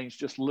huge change,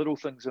 just little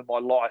things in my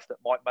life that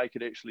might make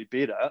it actually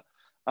better,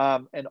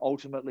 and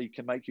ultimately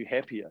can make you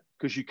happier,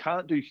 because you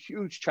can't do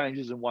huge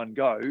changes in one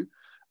go.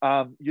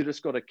 You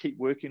just got to keep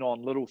working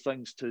on little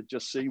things to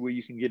just see where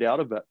you can get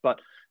out of it.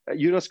 But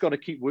you just got to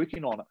keep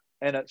working on it.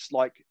 And it's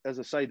like, as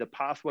I say, the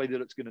pathway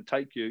that it's going to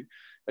take you,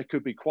 it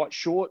could be quite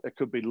short, it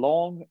could be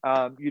long.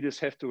 You just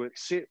have to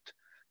accept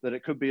that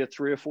it could be a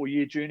 3 or 4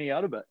 year journey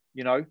out of it,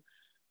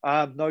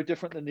 no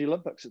different than the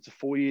Olympics. It's a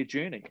 4-year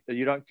journey.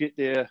 You don't get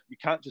there. You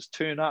can't just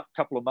turn up a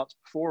couple of months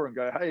before and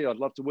go, hey, I'd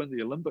love to win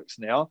the Olympics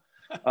now.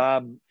 I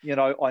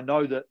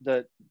know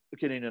that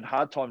getting in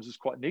hard times is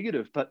quite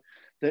negative, but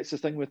that's the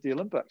thing with the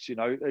Olympics,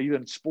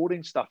 even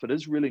sporting stuff, it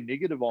is really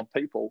negative on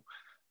people.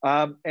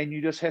 And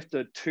you just have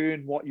to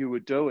turn what you were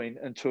doing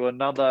into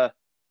another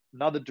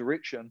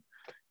direction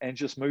and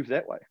just move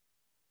that way.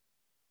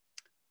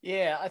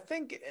 Yeah, I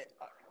think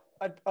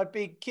I'd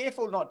be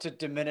careful not to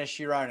diminish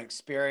your own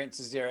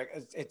experiences,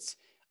 Eric.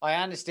 I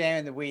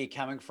understand where you're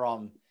coming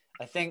from.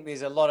 I think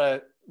there's a lot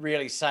of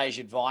really sage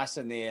advice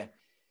in there.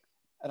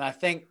 And I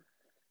think,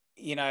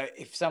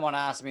 if someone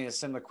asked me a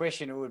similar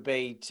question, it would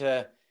be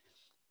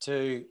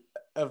to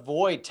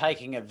avoid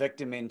taking a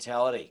victim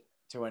mentality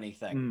to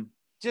anything.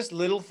 Just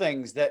little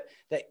things that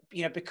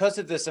because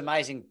of this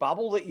amazing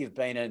bubble that you've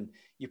been in,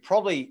 you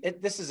probably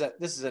this is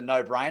a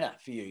no-brainer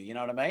for you. You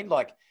know what I mean?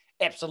 Like,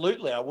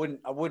 absolutely, I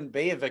wouldn't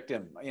be a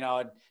victim.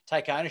 I'd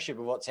take ownership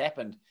of what's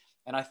happened.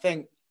 And I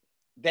think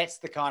that's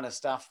the kind of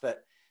stuff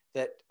that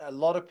a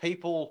lot of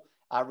people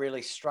are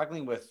really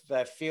struggling with.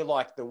 They feel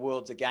like the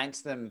world's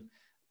against them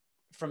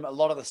from a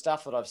lot of the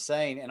stuff that I've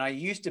seen. And I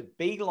used to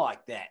be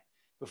like that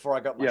before I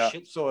got my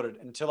shit sorted,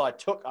 until I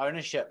took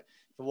ownership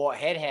for what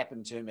had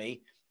happened to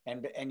me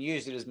and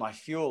used it as my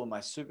fuel and my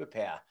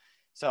superpower.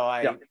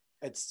 So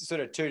it's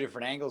sort of two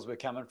different angles we're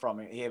coming from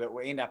here, but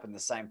we end up in the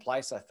same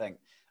place, I think,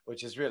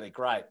 which is really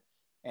great.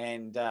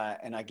 And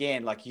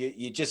again, like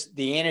you just,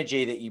 the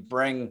energy that you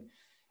bring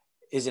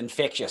is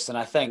infectious. And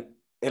I think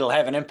it'll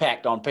have an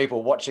impact on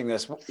people watching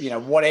this,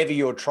 whatever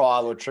your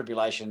trial or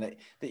tribulation that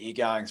you're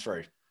going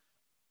through.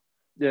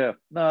 Yeah,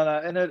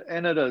 no, and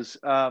it is.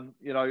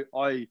 You know,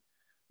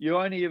 you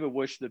only ever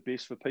wish the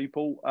best for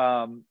people.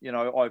 You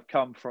know,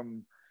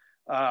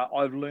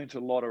 I've learned a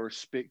lot of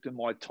respect in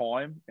my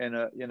time, and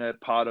a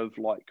part of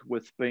like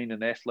with being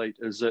an athlete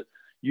is that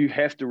you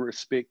have to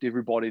respect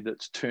everybody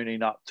that's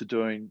turning up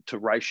to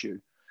race you,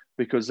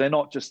 because they're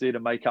not just there to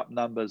make up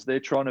numbers.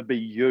 They're trying to be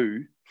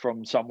you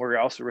from somewhere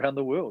else around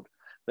the world.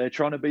 They're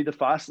trying to be the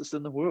fastest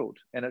in the world,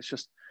 and it's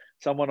just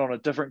someone on a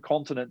different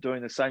continent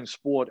doing the same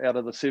sport out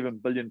of the 7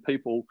 billion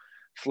people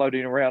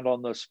floating around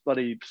on this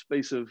bloody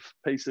piece of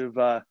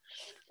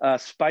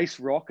space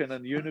rock and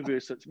in the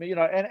universe. It's me, you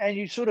know, and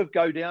you sort of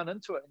go down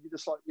into it and you're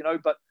just like, you know,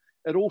 but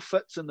it all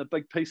fits in the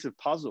big piece of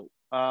puzzle,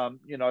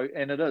 you know,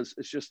 and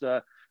it's just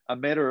a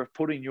matter of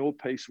putting your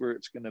piece where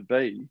it's going to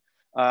be,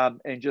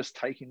 and just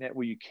taking that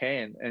where you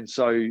can. And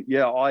so,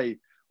 yeah,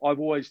 I've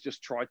always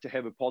just tried to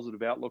have a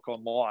positive outlook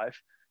on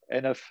life.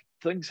 And if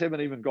things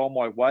haven't even gone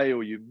my way,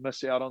 or you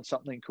miss out on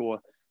something, or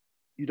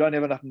you don't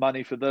have enough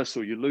money for this,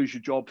 or you lose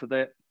your job for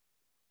that,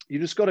 you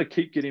just got to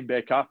keep getting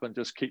back up and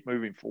just keep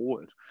moving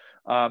forward,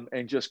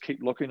 and just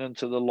keep looking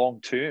into the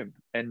long term,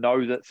 and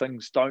know that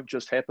things don't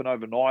just happen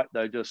overnight.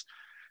 They're just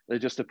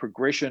a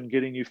progression,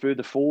 getting you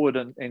further forward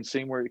and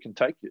seeing where it can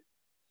take you.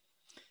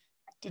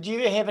 Did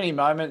you have any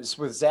moments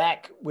with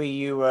Zach where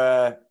you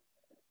were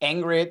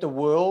angry at the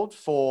world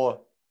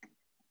for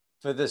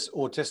this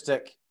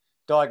autistic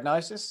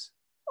diagnosis?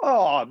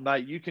 Oh,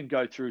 mate, you can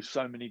go through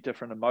so many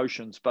different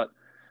emotions, but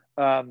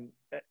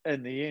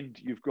in the end,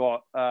 you've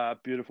got a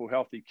beautiful,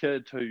 healthy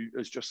kid who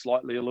is just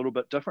slightly a little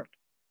bit different,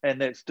 and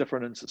that's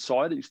different in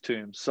society's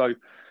terms. So,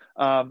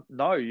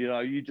 no, you know,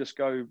 you just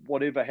go,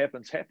 whatever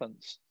happens,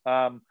 happens.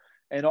 And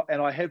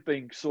I have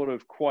been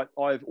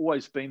I've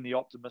always been the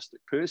optimistic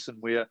person,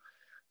 where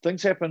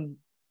things happen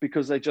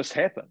because they just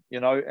happen, you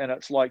know, and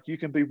it's like you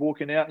can be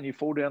walking out and you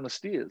fall down the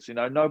stairs, you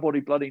know, nobody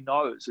bloody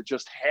knows. It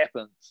just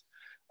happens.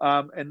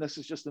 And this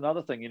is just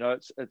another thing, you know,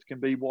 it can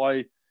be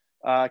why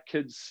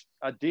kids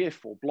are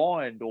deaf or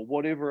blind or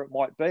whatever it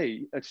might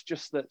be. It's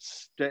just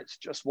that's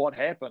just what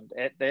happened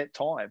at that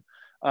time,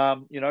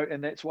 you know,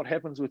 and that's what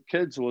happens with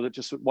kids, or that's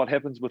just what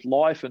happens with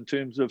life in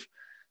terms of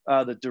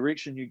the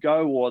direction you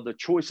go or the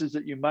choices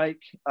that you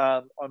make.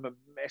 I'm a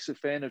massive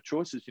fan of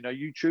choices. You know,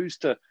 you choose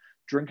to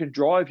drink and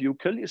drive, you'll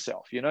kill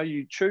yourself. You know,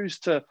 you choose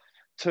to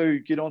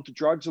get onto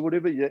drugs or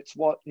whatever, that's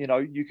what, you know,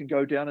 you can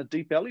go down a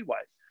deep alleyway.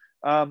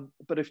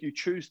 But if you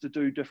choose to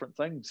do different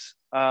things,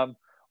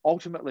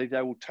 ultimately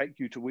they will take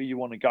you to where you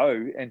want to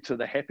go and to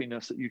the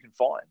happiness that you can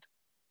find.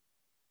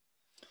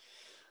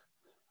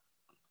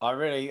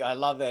 I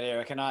love that,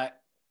 Eric.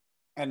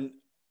 And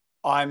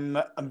I'm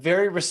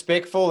very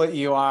respectful that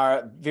you are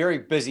a very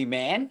busy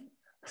man,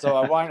 so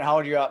I won't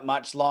hold you up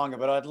much longer,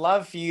 but I'd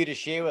love for you to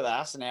share with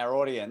us and our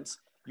audience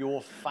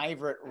your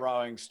favorite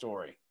rowing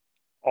story.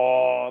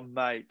 Oh,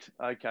 mate.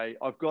 Okay.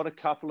 I've got a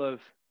couple of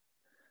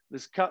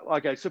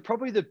okay. So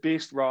probably the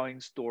best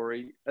rowing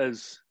story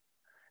is,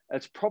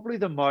 it's probably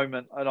the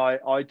moment, and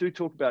I do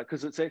talk about it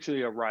because it's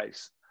actually a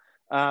race,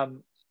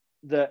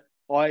 that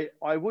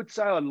I would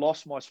say I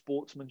lost my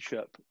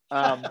sportsmanship.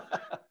 Yeah,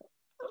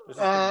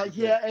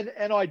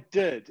 and I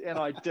did, and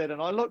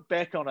I look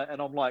back on it and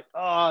I'm like,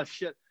 oh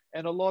shit.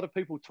 And a lot of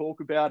people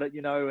talk about it,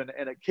 you know, and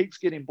it keeps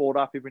getting brought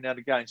up every now and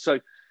again. So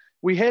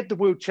we had the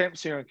world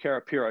champs here in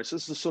Karapiro. So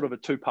this is sort of a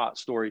two-part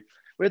story.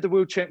 We had the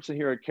world champs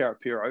here at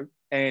Karapiro,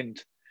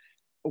 and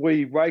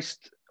we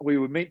raced. We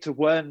were meant to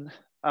win.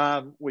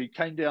 We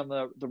came down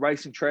the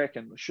racing track,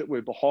 and shit,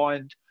 we're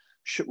behind.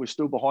 Shit, we're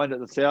still behind at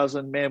the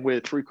 1,000. Man,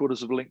 we're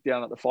 3/4 of a length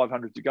down at the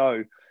 500 to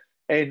go.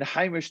 And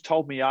Hamish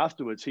told me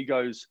afterwards, he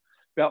goes,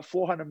 about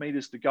 400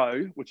 meters to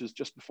go, which is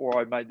just before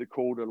I made the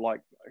call to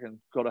like,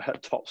 got to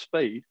hit top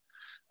speed.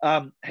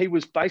 He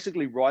was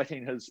basically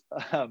writing his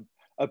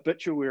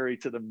obituary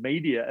to the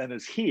media in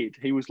his head.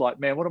 He was like,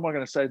 man, what am I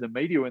going to say to the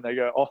media when they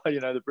go, oh, you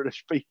know, the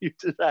British beat you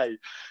today?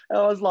 And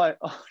I was like,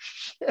 oh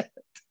shit.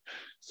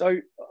 So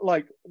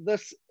like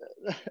this,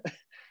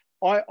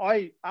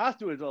 I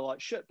afterwards I was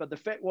like, shit. But the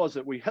fact was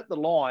that we hit the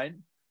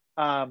line.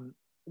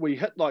 We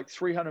hit like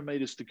 300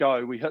 meters to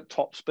go. We hit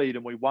top speed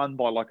and we won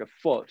by like a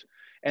foot.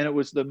 And it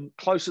was the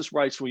closest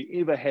race we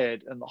ever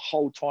had in the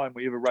whole time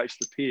we ever raced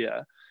the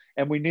pair.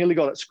 And we nearly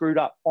got it screwed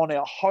up on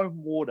our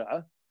home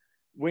water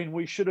when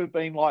we should have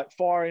been like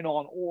firing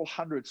on all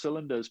 100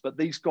 cylinders. But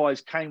these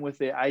guys came with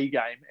their A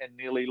game and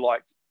nearly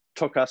like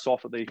took us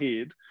off of their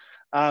head.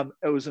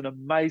 It was an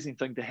amazing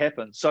thing to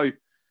happen. So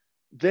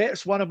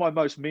that's one of my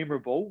most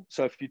memorable.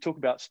 So if you talk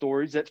about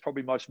stories, that's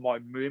probably my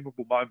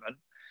memorable moment.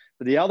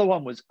 But the other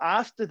one was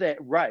after that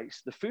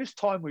race, the first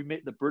time we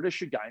met the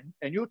British again,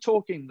 and you're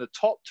talking the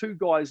top two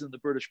guys in the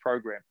British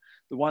program,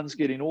 the ones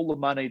getting all the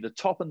money, the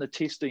top in the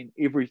testing,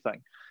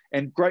 everything.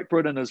 And Great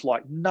Britain is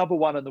like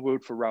 #1 in the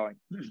world for rowing.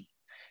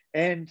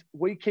 And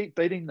we keep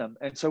beating them.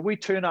 And so we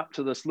turn up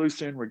to this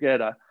Lucerne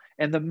regatta,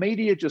 and the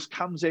media just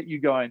comes at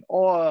you going,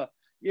 oh,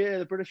 yeah,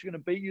 the British are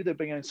going to beat you. They've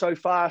been going so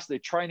fast. Their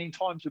training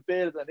times are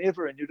better than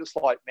ever. And you're just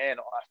like, man,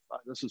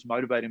 this is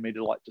motivating me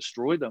to like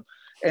destroy them.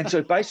 And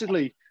so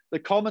basically the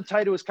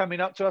commentator was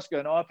coming up to us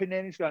going, oh,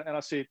 Penani's going, and I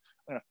said,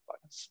 I'm going to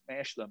fucking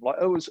smash them. Like,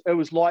 it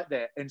was like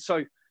that. And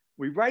so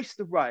we raced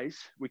the race.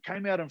 We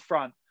came out in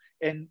front,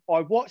 and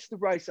I watched the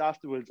race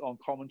afterwards on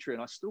commentary,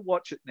 and I still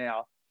watch it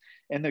now.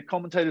 And the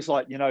commentator's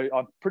like, you know,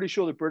 I'm pretty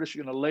sure the British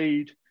are going to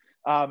lead,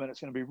 and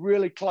it's going to be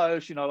really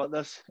close, you know, like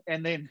this.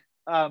 And then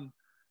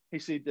he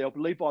said they'll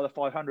lead by the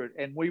 500,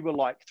 and we were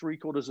like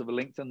 3/4 of a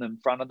length in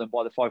front of them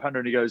by the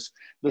 500. He goes,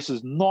 this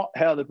is not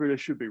how the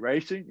British should be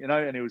racing, you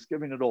know, and he was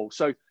giving it all.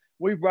 So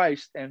we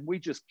raced, and we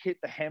just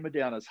kept the hammer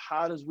down as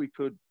hard as we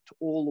could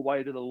all the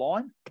way to the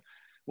line.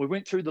 We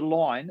went through the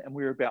line, and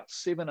we were about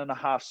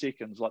 7.5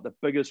 seconds, like the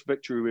biggest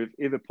victory we've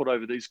ever put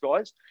over these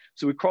guys.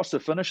 So we crossed the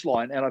finish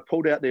line, and I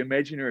pulled out the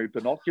imaginary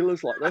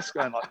binoculars like this,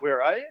 going like,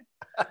 where are you?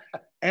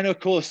 And of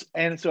course,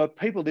 and so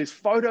people, there's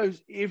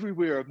photos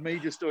everywhere of me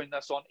just doing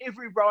this on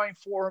every rowing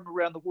forum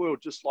around the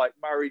world, just like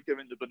Murray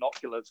giving the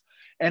binoculars.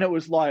 And it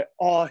was like,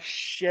 oh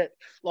shit.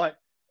 Like,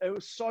 it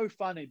was so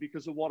funny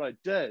because of what I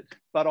did,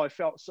 but I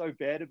felt so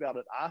bad about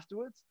it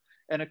afterwards.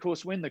 And of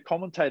course, when the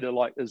commentator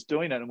like is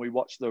doing it, and we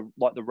watch the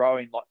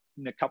rowing like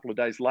a couple of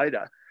days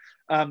later,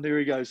 there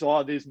he goes,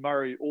 oh, there's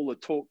Murray, all the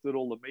talk that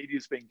all the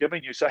media's been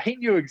giving you. So he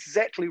knew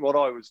exactly what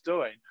I was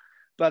doing,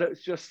 but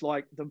it's just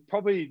like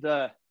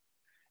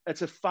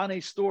it's a funny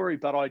story,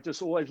 but I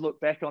just always look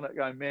back on it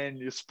going, man,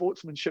 your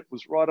sportsmanship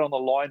was right on the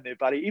line there,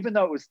 buddy. Even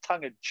though it was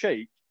tongue in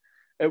cheek,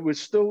 it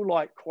was still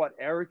like quite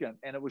arrogant,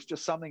 and it was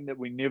just something that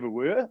we never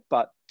were.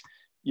 But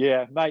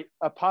yeah, mate,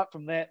 apart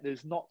from that,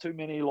 there's not too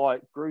many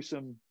like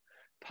gruesome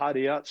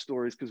party out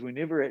stories, because we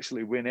never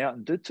actually went out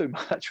and did too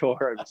much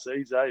or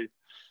overseas, eh?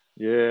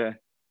 Yeah.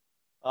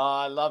 Oh,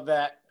 I love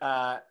that.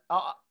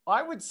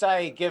 I would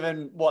say,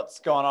 given what's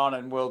gone on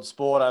in world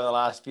sport over the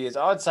last few years,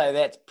 I would say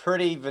that's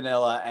pretty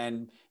vanilla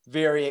and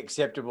very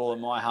acceptable in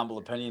my humble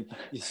opinion.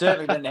 You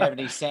certainly didn't have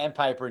any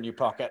sandpaper in your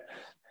pocket.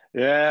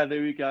 Yeah,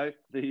 there we go.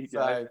 There you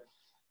go.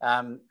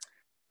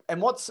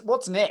 And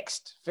what's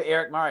next for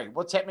Eric Murray?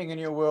 What's happening in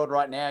your world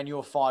right now in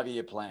your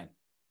 5-year plan?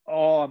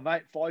 Oh,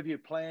 mate, 5-year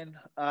plan.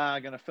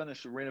 Going to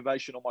finish the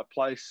renovation on my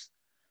place.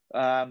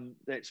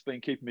 That's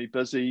been keeping me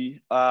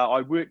busy.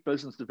 I work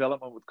business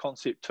development with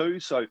Concept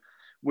 2. So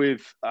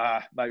we've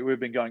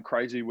been going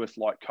crazy with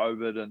like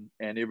COVID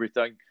and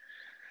everything.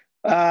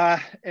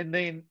 And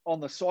then on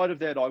the side of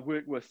that, I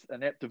work with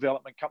an app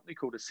development company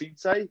called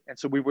Sensei. And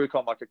so we work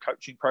on like a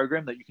coaching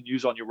program that you can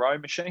use on your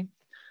rowing machine.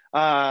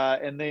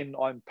 And then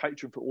I'm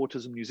patron for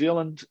Autism New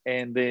Zealand.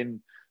 And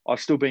then I've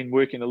still been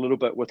working a little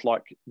bit with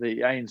like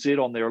the ANZ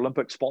on their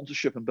Olympic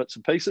sponsorship and bits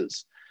and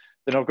pieces.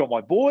 Then I've got my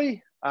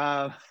boy.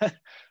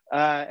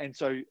 And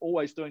so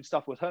always doing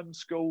stuff with him,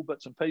 school,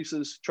 bits and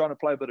pieces, trying to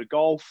play a bit of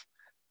golf.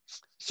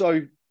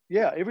 So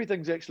yeah,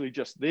 everything's actually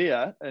just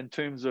there in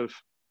terms of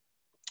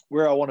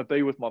where I want to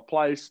be with my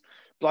place.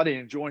 Bloody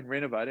enjoying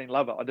renovating,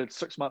 love it. I did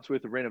 6 months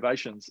worth of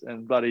renovations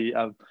and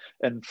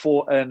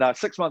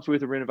 6 months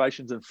worth of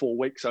renovations in 4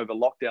 weeks over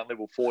lockdown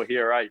level 4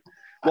 here, eh?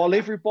 While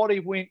everybody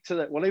went to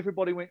the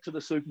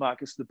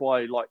supermarkets to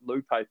buy like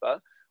loo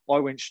paper, I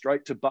went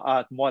straight to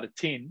Mitre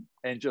 10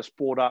 and just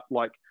bought up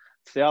like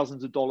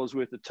thousands of dollars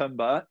worth of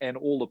timber and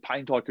all the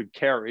paint I could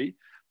carry,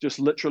 just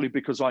literally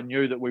because I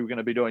knew that we were going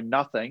to be doing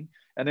nothing.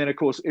 And then of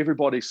course,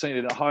 everybody's seen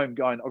it at home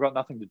going, I've got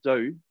nothing to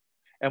do.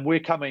 And we're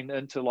coming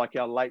into like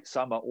our late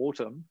summer,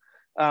 autumn.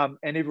 And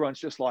everyone's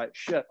just like,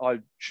 shit, I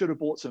should have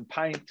bought some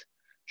paint,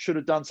 should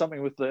have done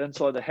something with the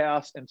inside of the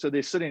house. And so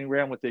they're sitting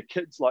around with their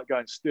kids like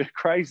going stir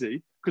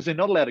crazy because they're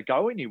not allowed to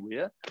go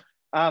anywhere.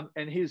 And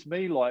here's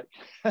me like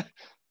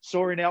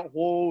sawing out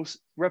walls,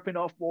 ripping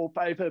off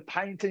wallpaper,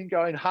 painting,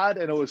 going hard.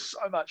 And it was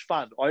so much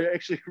fun. I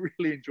actually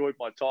really enjoyed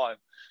my time.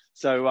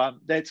 So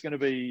that's going to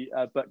be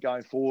a bit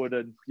going forward.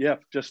 And yeah,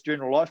 just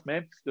general life,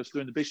 man, just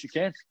doing the best you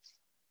can.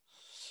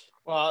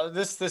 Well,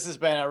 this has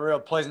been a real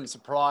pleasant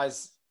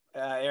surprise,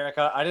 Eric.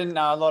 I didn't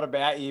know a lot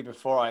about you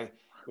before I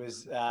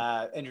was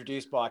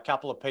introduced by a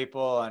couple of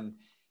people,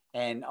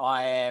 and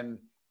I am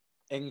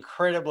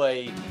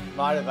incredibly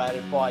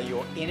motivated by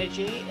your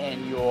energy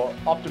and your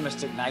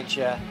optimistic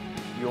nature,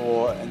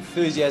 your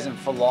enthusiasm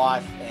for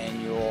life,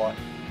 and your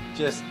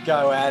just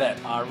go at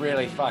it. I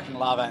really fucking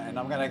love it, and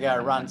I'm going to go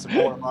run some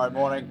more tomorrow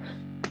morning.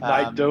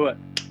 Mate, do it.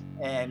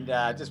 And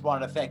just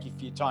wanted to thank you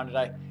for your time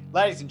today.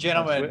 Ladies and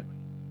gentlemen,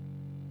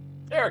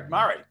 Eric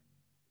Murray.